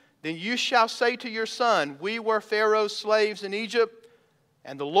you, then you shall say to your son, we were Pharaoh's slaves in Egypt,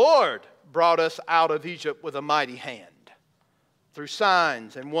 and the Lord brought us out of Egypt with a mighty hand, through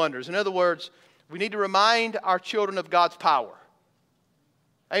signs and wonders. In other words, we need to remind our children of God's power.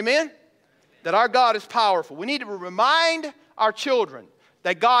 Amen? That our God is powerful. We need to remind our children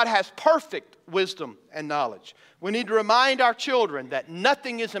that God has perfect wisdom and knowledge. We need to remind our children that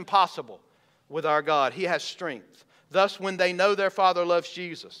nothing is impossible with our God. He has strength. Thus, when they know their Father loves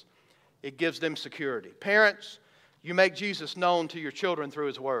Jesus, it gives them security. Parents, you make Jesus known to your children through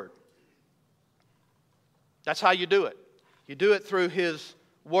His Word. That's how you do it. You do it through His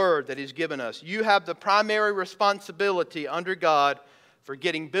Word that He's given us. You have the primary responsibility under God for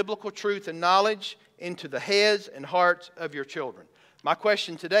getting biblical truth and knowledge into the heads and hearts of your children. My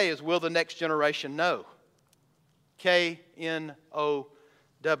question today is, will the next generation know? K-N-O-W.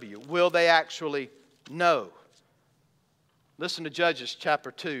 Will they actually know? Listen to Judges chapter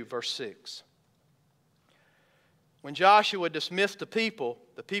 2, verse 6. When Joshua dismissed the people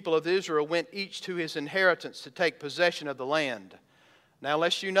of Israel went each to his inheritance to take possession of the land. Now,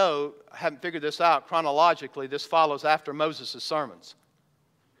 unless you know, I haven't figured this out chronologically, this follows after Moses' sermons.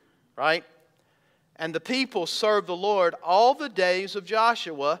 Right? And the people served the Lord all the days of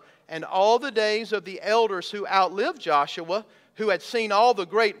Joshua and all the days of the elders who outlived Joshua, who had seen all the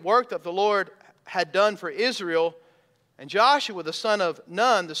great work that the Lord had done for Israel. And Joshua, the son of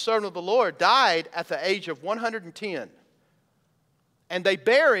Nun, the servant of the Lord, died at the age of 110. And they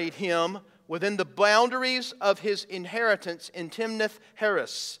buried him within the boundaries of his inheritance in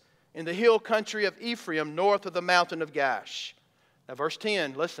Timnath-Heres, in the hill country of Ephraim, north of the mountain of Gash. Now verse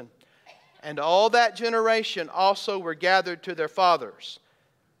 10, listen. And all that generation also were gathered to their fathers.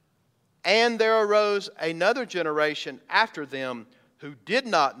 And there arose another generation after them who did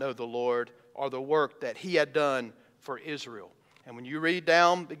not know the Lord or the work that he had done for Israel. And when you read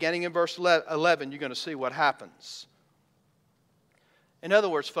down, beginning in verse 11, you're going to see what happens. In other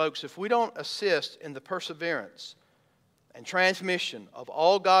words, folks, if we don't assist in the perseverance and transmission of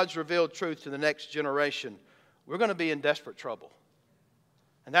all God's revealed truth to the next generation, we're going to be in desperate trouble.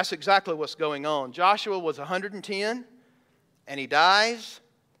 And that's exactly what's going on. Joshua was 110, and he dies.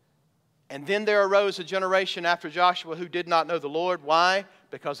 And then there arose a generation after Joshua who did not know the Lord. Why?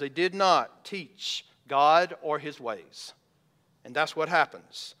 Because they did not teach God or His ways. And that's what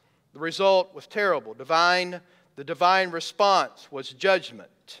happens. The result was terrible. The divine response was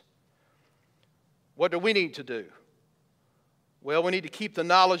judgment. What do we need to do? Well, we need to keep the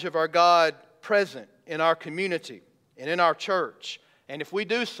knowledge of our God present in our community and in our church. And if we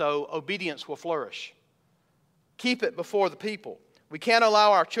do so, obedience will flourish. Keep it before the people. We can't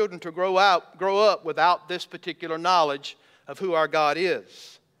allow our children to grow up without this particular knowledge of who our God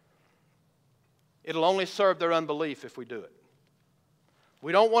is. It'll only serve their unbelief if we do it.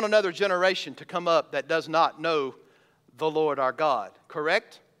 We don't want another generation to come up that does not know the Lord our God,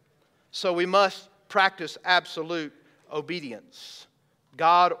 correct? So we must practice absolute obedience.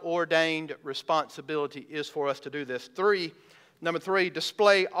 God-ordained responsibility is for us to do this. Number three,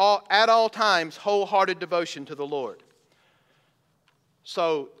 display at all times wholehearted devotion to the Lord.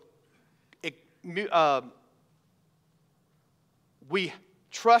 So, we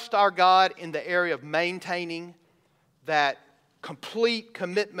trust our God in the area of maintaining that complete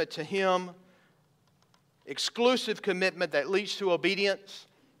commitment to Him, exclusive commitment that leads to obedience.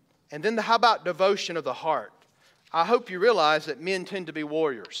 And then how about devotion of the heart? I hope you realize that men tend to be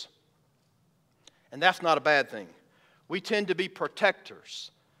warriors. And that's not a bad thing. We tend to be protectors.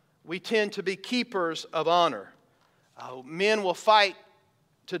 We tend to be keepers of honor. Men will fight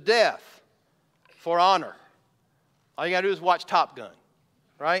to death for honor. All you got to do is watch Top Gun,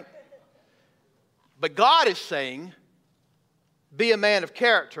 right? But God is saying, be a man of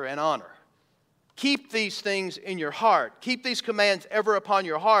character and honor. Keep these things in your heart. Keep these commands ever upon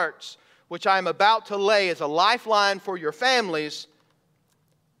your hearts, which I am about to lay as a lifeline for your families.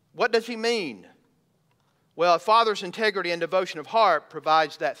 What does He mean? Well, a father's integrity and devotion of heart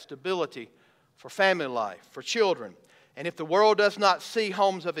provides that stability for family life, for children. And if the world does not see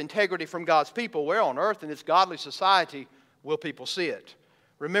homes of integrity from God's people, where on earth in this godly society will people see it?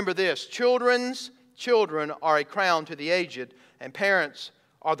 Remember this, children are a crown to the aged, and parents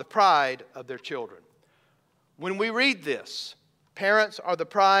are the pride of their children. When we read this, parents are the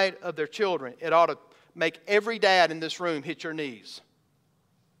pride of their children, it ought to make every dad in this room hit your knees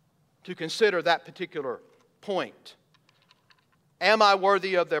to consider that particular point. Am I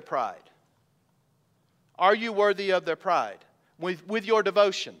worthy of their pride? Are you worthy of their pride? With your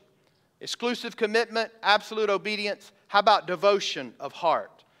devotion, exclusive commitment, absolute obedience. How about devotion of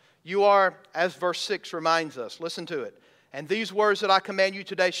heart? You are, as verse 6 reminds us, listen to it. And these words that I command you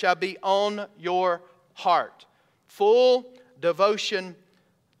today shall be on your heart. Full devotion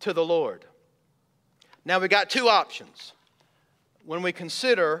to the Lord. Now we got two options. When we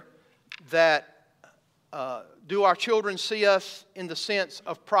consider that, do our children see us in the sense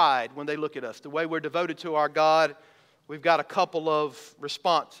of pride when they look at us? The way we're devoted to our God, we've got a couple of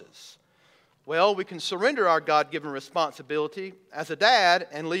responses. Well, we can surrender our God-given responsibility as a dad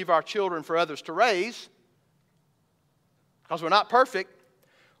and leave our children for others to raise, because we're not perfect.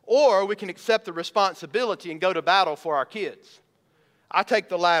 Or we can accept the responsibility and go to battle for our kids. I take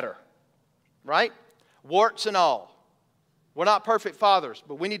the latter, right? Warts and all. We're not perfect fathers,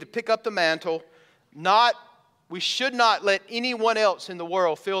 but we need to pick up the mantle. We should not let anyone else in the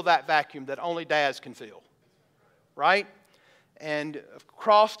world fill that vacuum that only dads can fill, right? And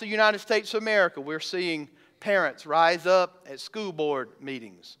across the United States of America, we're seeing parents rise up at school board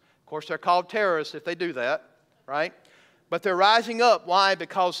meetings. Of course, they're called terrorists if they do that, right? But they're rising up. Why?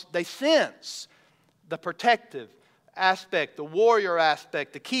 Because they sense the protective aspect, the warrior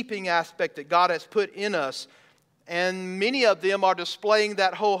aspect, the keeping aspect that God has put in us. And many of them are displaying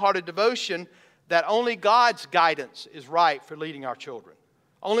that wholehearted devotion that only God's guidance is right for leading our children.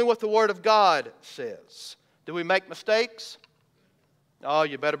 Only what the Word of God says. Do we make mistakes? Oh,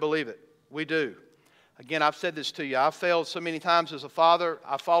 you better believe it. We do. Again, I've said this to you. I've failed so many times as a father.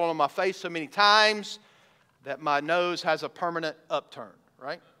 I've fallen on my face so many times that my nose has a permanent upturn,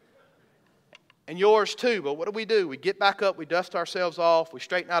 right? And yours too. But what do? We get back up, we dust ourselves off, we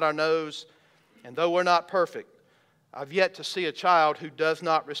straighten out our nose. And though we're not perfect, I've yet to see a child who does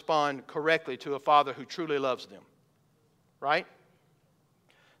not respond correctly to a father who truly loves them. Right?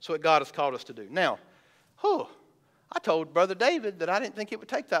 That's what God has called us to do. Now, I told Brother David that I didn't think it would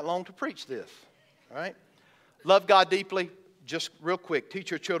take that long to preach this. All right? Love God deeply. Just real quick.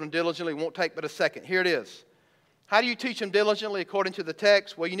 Teach your children diligently. Won't take but a second. Here it is. How do you teach them diligently according to the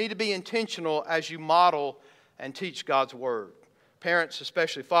text? Well, you need to be intentional as you model and teach God's Word. Parents,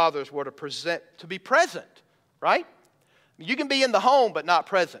 especially fathers, were to be present. Right? You can be in the home but not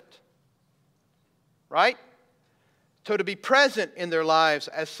present. Right? So to be present in their lives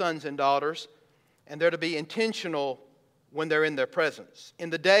as sons and daughters, and they're to be intentional when they're in their presence. In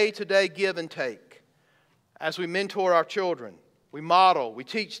the day-to-day give and take, as we mentor our children, we model, we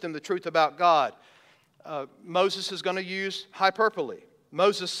teach them the truth about God. Moses is going to use hyperbole.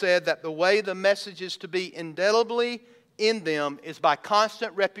 Moses said that the way the message is to be indelibly in them is by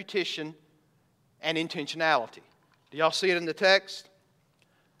constant repetition and intentionality. Do y'all see it in the text?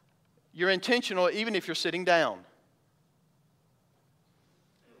 You're intentional even if you're sitting down.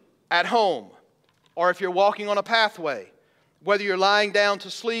 At home, or if you're walking on a pathway, whether you're lying down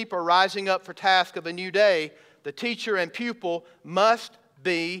to sleep or rising up for task of a new day, the teacher and pupil must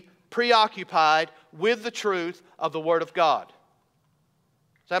be preoccupied with the truth of the Word of God.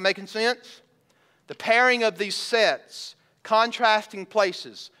 Is that making sense? The pairing of these sets, contrasting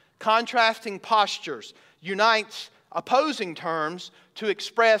places, contrasting postures, unites opposing terms to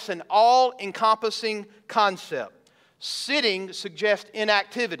express an all-encompassing concept. Sitting suggests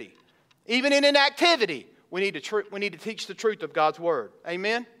inactivity. Even in inactivity, we need to teach the truth of God's Word.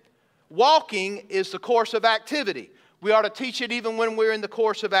 Amen? Walking is the course of activity. We ought to teach it even when we're in the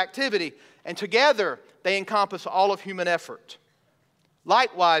course of activity. And together, they encompass all of human effort.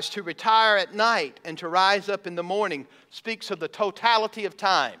 Likewise, to retire at night and to rise up in the morning speaks of the totality of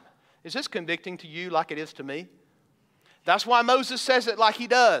time. Is this convicting to you like it is to me? That's why Moses says it like he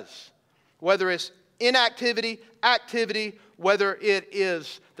does. Whether it's inactivity, activity, whether it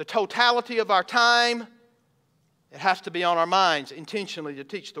is the totality of our time, it has to be on our minds intentionally to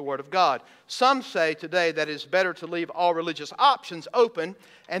teach the Word of God. Some say today that it's better to leave all religious options open,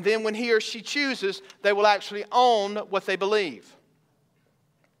 and then when he or she chooses, they will actually own what they believe.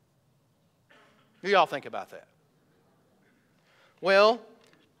 What do y'all think about that? Well,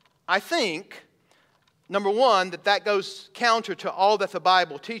 I think, number one, that goes counter to all that the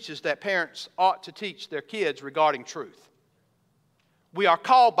Bible teaches that parents ought to teach their kids regarding truth. We are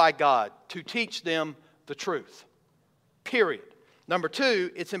called by God to teach them the truth. Period. Number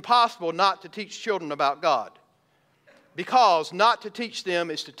two, it's impossible not to teach children about God. Because not to teach them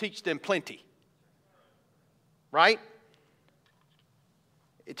is to teach them plenty. Right?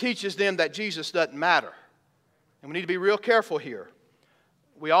 It teaches them that Jesus doesn't matter. And we need to be real careful here.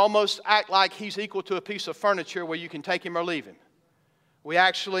 We almost act like He's equal to a piece of furniture where you can take Him or leave Him. We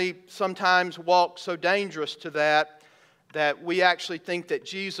actually sometimes walk so dangerous to that we actually think that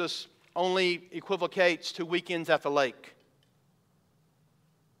Jesus only equivocates to weekends at the lake.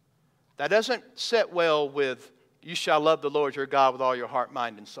 That doesn't sit well with, you shall love the Lord your God with all your heart,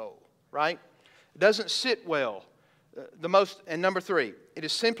 mind, and soul. Right? It doesn't sit well. And number three, it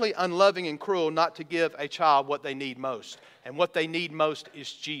is simply unloving and cruel not to give a child what they need most. And what they need most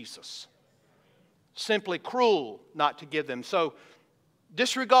is Jesus. Simply cruel not to give them. So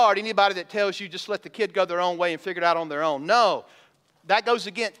disregard anybody that tells you just let the kid go their own way and figure it out on their own. No,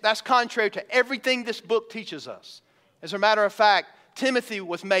 that's contrary to everything this book teaches us. As a matter of fact, Timothy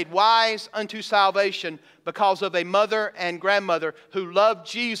was made wise unto salvation because of a mother and grandmother who loved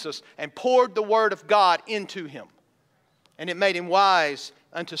Jesus and poured the Word of God into him. And it made him wise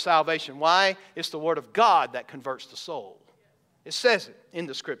unto salvation. Why? It's the Word of God that converts the soul. It says it in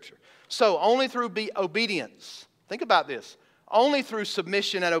the Scripture. So only through obedience, think about this, only through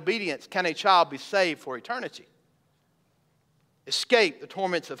submission and obedience can a child be saved for eternity, escape the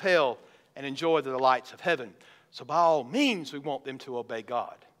torments of hell, and enjoy the delights of heaven. So by all means, we want them to obey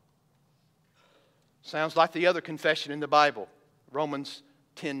God. Sounds like the other confession in the Bible, Romans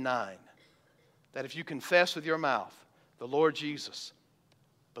 10:9. That if you confess with your mouth the Lord Jesus,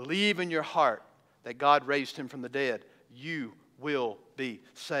 believe in your heart that God raised Him from the dead, you will be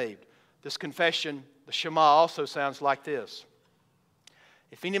saved. This confession, the Shema, also sounds like this.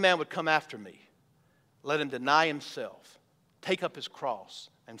 If any man would come after me, let him deny himself, take up his cross,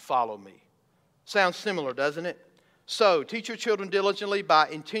 and follow me. Sounds similar, doesn't it? So, teach your children diligently by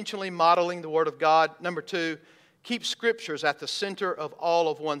intentionally modeling the Word of God. Number 2, keep Scriptures at the center of all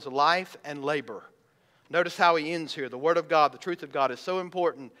of one's life and labor. Notice how he ends here. The Word of God, the truth of God is so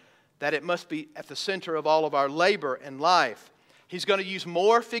important that it must be at the center of all of our labor and life. He's going to use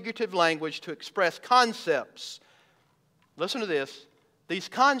more figurative language to express concepts. Listen to this. These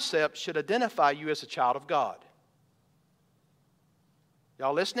concepts should identify you as a child of God.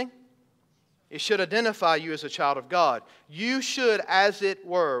 Y'all listening? It should identify you as a child of God. You should, as it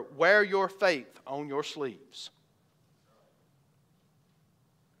were, wear your faith on your sleeves.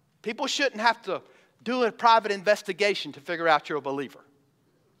 People shouldn't have to do a private investigation to figure out you're a believer.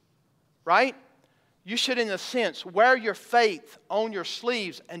 Right? You should, in a sense, wear your faith on your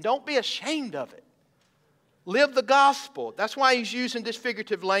sleeves and don't be ashamed of it. Live the gospel. That's why he's using this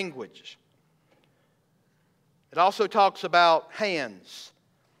figurative language. It also talks about hands.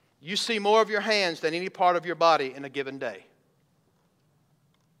 You see more of your hands than any part of your body in a given day.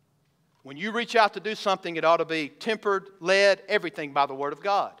 When you reach out to do something, it ought to be tempered, led, everything by the Word of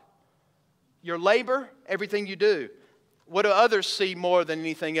God. Your labor, everything you do. What do others see more than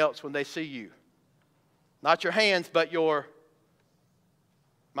anything else when they see you? Not your hands, but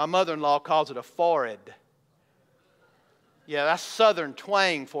my mother-in-law calls it a forehead. Yeah, that's southern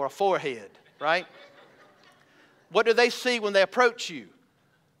twang for a forehead, right? What do they see when they approach you?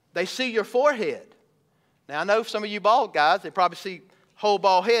 They see your forehead. Now, I know some of you bald guys, they probably see whole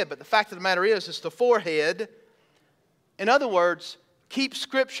bald head, but the fact of the matter is, it's the forehead. In other words, keep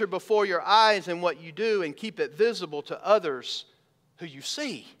Scripture before your eyes in what you do and keep it visible to others who you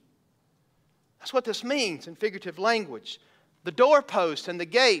see. That's what this means in figurative language. The doorpost and the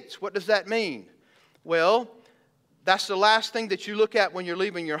gates, what does that mean? Well, that's the last thing that you look at when you're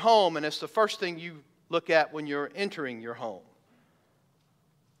leaving your home, and it's the first thing you look at when you're entering your home.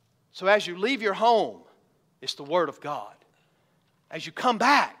 So as you leave your home, it's the Word of God. As you come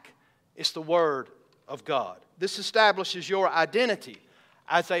back, it's the Word of God. This establishes your identity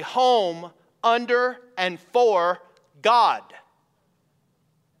as a home under and for God.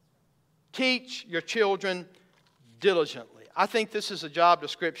 Teach your children diligently. I think this is a job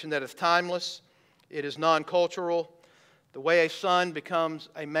description that is timeless. It is non-cultural. The way a son becomes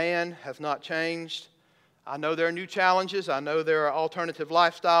a man has not changed. I know there are new challenges. I know there are alternative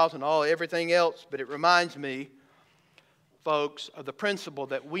lifestyles and everything else, but it reminds me, folks, of the principle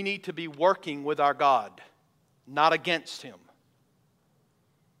that we need to be working with our God, not against Him.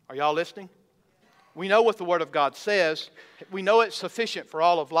 Are y'all listening? We know what the Word of God says. We know it's sufficient for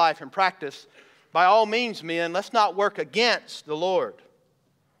all of life and practice. By all means, men, let's not work against the Lord.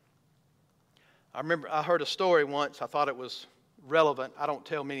 I remember I heard a story once. I thought it was relevant. I don't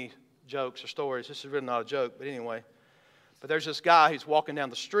tell many jokes or stories. This is really not a joke, but anyway. But there's this guy who's walking down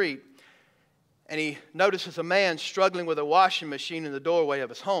the street, and he notices a man struggling with a washing machine in the doorway of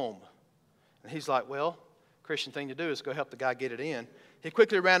his home. And he's like, well, Christian thing to do is go help the guy get it in. He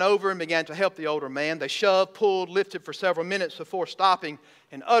quickly ran over and began to help the older man. They shoved, pulled, lifted for several minutes before stopping.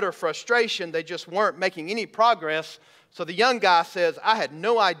 In utter frustration, they just weren't making any progress. So the young guy says, I had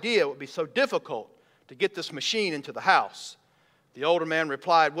no idea it would be so difficult to get this machine into the house. The older man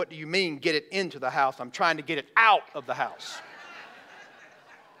replied, what do you mean, get it into the house? I'm trying to get it out of the house.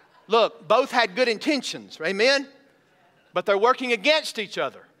 Look, both had good intentions, amen? But they're working against each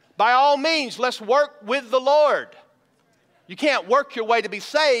other. By all means, let's work with the Lord. You can't work your way to be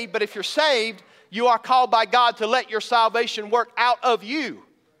saved, but if you're saved, you are called by God to let your salvation work out of you.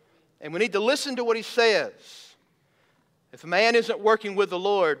 And we need to listen to what He says. If a man isn't working with the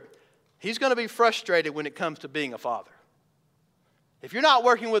Lord, he's going to be frustrated when it comes to being a father. If you're not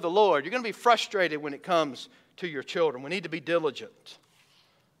working with the Lord, you're going to be frustrated when it comes to your children. We need to be diligent.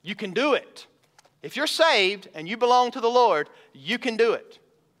 You can do it. If you're saved and you belong to the Lord, you can do it.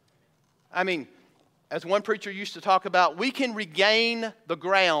 I mean, as one preacher used to talk about, we can regain the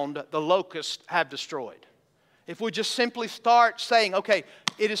ground the locusts have destroyed. If we just simply start saying, okay,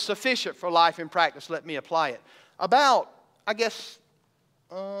 it is sufficient for life and practice, let me apply it. About,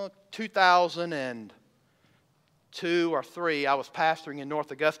 2002 or 3, I was pastoring in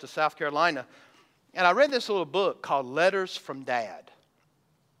North Augusta, South Carolina, and I read this little book called Letters from Dad.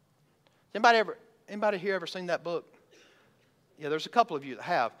 Anybody here ever seen that book? Yeah, there's a couple of you that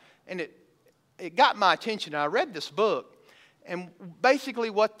have. And it got my attention. I read this book, and basically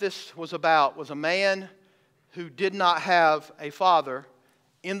what this was about was a man who did not have a father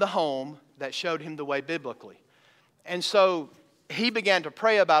in the home that showed him the way biblically. And so he began to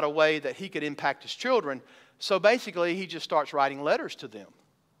pray about a way that he could impact his children. So basically, he just starts writing letters to them.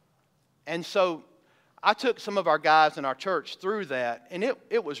 And so I took some of our guys in our church through that, and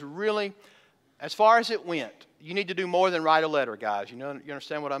it was really As far as it went, you need to do more than write a letter, guys. You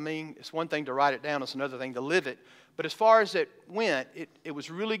understand what I mean? It's one thing to write it down. It's another thing to live it. But as far as it went, it was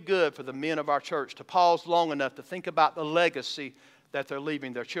really good for the men of our church to pause long enough to think about the legacy that they're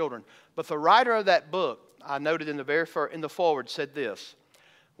leaving their children. But the writer of that book, I noted in the foreword, said this: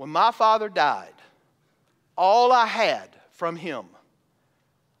 when my father died, all I had from him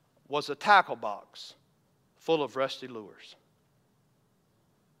was a tackle box full of rusty lures.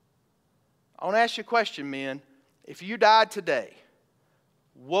 I want to ask you a question, men. If you died today,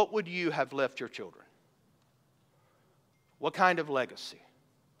 what would you have left your children? What kind of legacy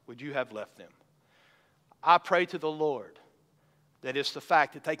would you have left them? I pray to the Lord that it's the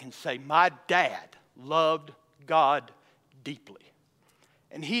fact that they can say, my dad loved God deeply.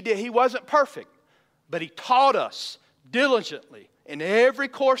 And he wasn't perfect, but he taught us diligently in every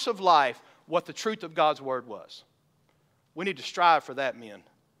course of life what the truth of God's word was. We need to strive for that, men.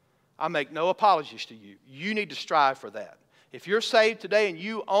 I make no apologies to you. You need to strive for that. If you're saved today and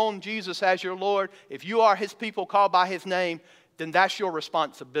you own Jesus as your Lord, if you are His people called by His name, then that's your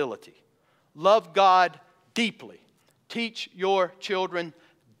responsibility. Love God deeply. Teach your children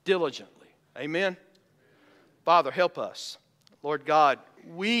diligently. Amen? Father, help us. Lord God,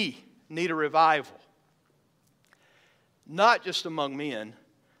 we need a revival. Not just among men,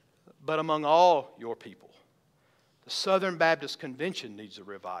 but among all your people. The Southern Baptist Convention needs a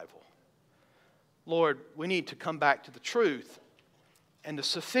revival. Lord, we need to come back to the truth and the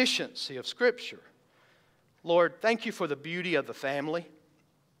sufficiency of Scripture. Lord, thank you for the beauty of the family.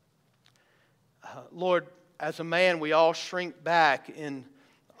 Lord, as a man, we all shrink back in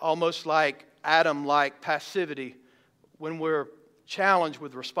almost like Adam-like passivity when we're challenged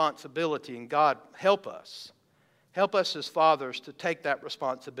with responsibility. And God, help us. Help us as fathers to take that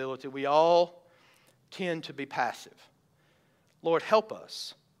responsibility. We all tend to be passive. Lord, help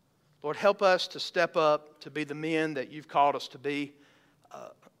us. Lord, help us to step up to be the men that you've called us to be.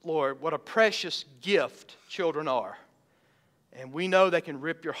 Lord, what a precious gift children are. And we know they can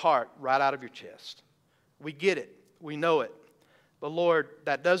rip your heart right out of your chest. We get it. We know it. But Lord,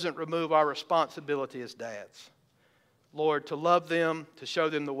 that doesn't remove our responsibility as dads. Lord, to love them, to show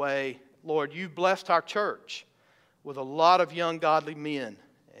them the way. Lord, you've blessed our church with a lot of young godly men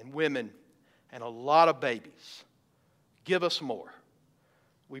and women and a lot of babies. Give us more.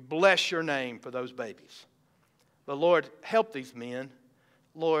 We bless your name for those babies. But Lord, help these men.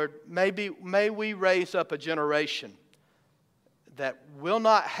 Lord, may we raise up a generation that will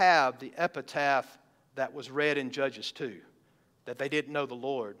not have the epitaph that was read in Judges 2, that they didn't know the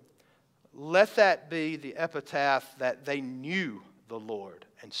Lord. Let that be the epitaph that they knew the Lord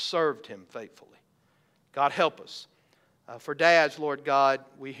and served Him faithfully. God, help us. For dads, Lord God,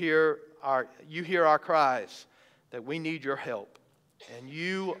 you hear our cries that we need your help. And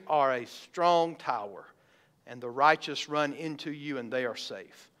you are a strong tower, and the righteous run into you and they are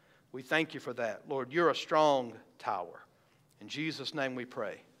safe. We thank you for that. Lord, you're a strong tower. In Jesus' name we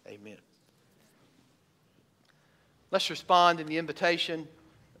pray. Amen. Let's respond in the invitation.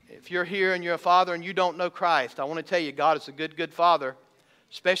 If you're here and you're a father and you don't know Christ, I want to tell you God is a good, good Father,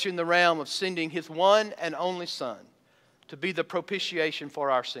 especially in the realm of sending His one and only Son to be the propitiation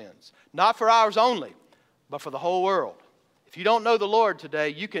for our sins. Not for ours only, but for the whole world. If you don't know the Lord today,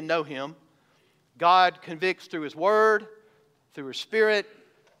 you can know Him. God convicts through His Word, through His Spirit.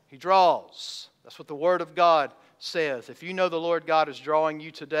 He draws. That's what the Word of God says. If you know the Lord God is drawing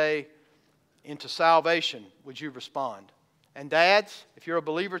you today into salvation, would you respond? And dads, if you're a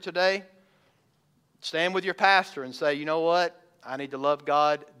believer today, stand with your pastor and say, you know what? I need to love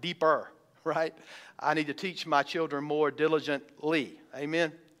God deeper, right? I need to teach my children more diligently.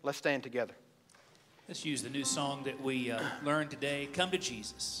 Amen? Let's stand together. Let's use the new song that we learned today, Come to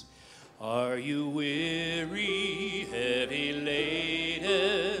Jesus. Are you weary, heavy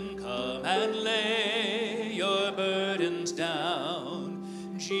laden? Come and lay your burdens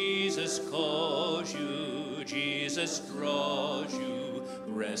down. Jesus calls you, Jesus draws you,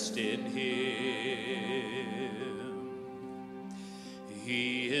 rest in Him.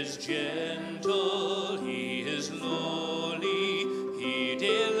 He is gentle, He is lowly, He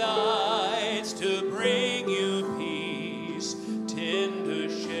delights to bring you peace. Tender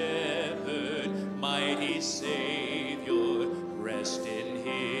shepherd, mighty Savior, rest in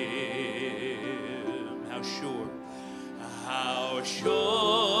Him. How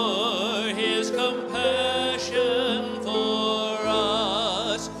sure His compassion for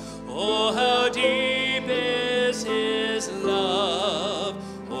us. Oh, how deep is His love.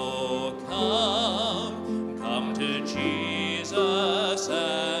 Oh, come to Jesus.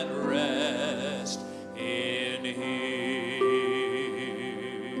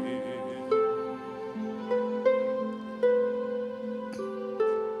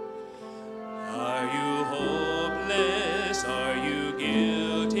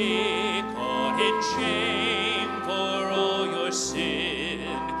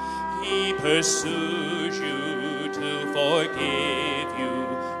 pursues you to forgive you.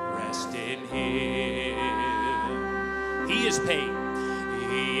 Rest in Him. He is paid.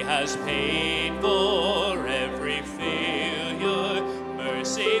 He has paid for every failure.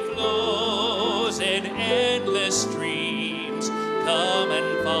 Mercy flows in endless streams. Come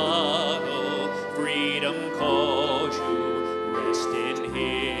and follow. Freedom calls you. Rest in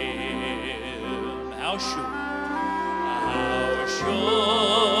Him. How sure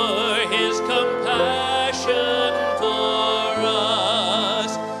His compassion for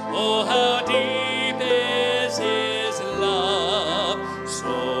us. Oh, how deep is His love.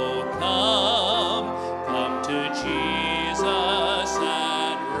 So come to Jesus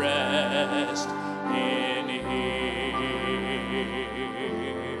and rest in Him.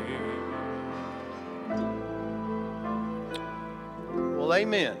 Well,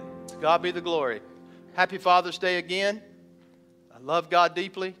 amen. To God be the glory. Happy Father's Day again. I love God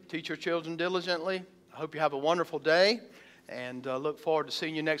deeply. Teach your children diligently. I hope you have a wonderful day, and look forward to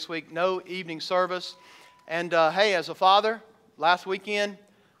seeing you next week. No evening service. And hey, as a father, last weekend,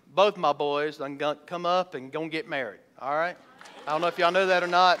 both my boys done come up and gonna get married. All right? I don't know if y'all know that or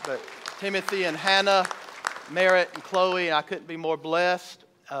not, but Timothy and Hannah, Merritt and Chloe, and I couldn't be more blessed.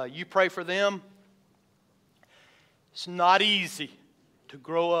 You pray for them. It's not easy to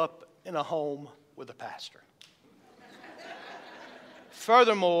grow up in a home with a pastor.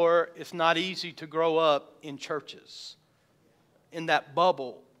 Furthermore, it's not easy to grow up in churches, in that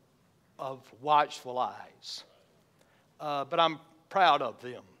bubble of watchful eyes. But I'm proud of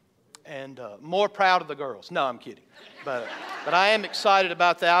them, and more proud of the girls. No, I'm kidding. But I am excited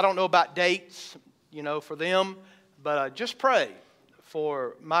about that. I don't know about dates, for them, but just pray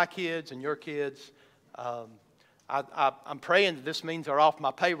for my kids and your kids. I'm praying that this means they're off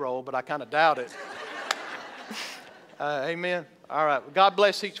my payroll, but I kind of doubt it. Amen. All right. Well, God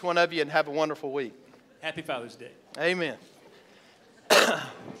bless each one of you and have a wonderful week. Happy Father's Day. Amen.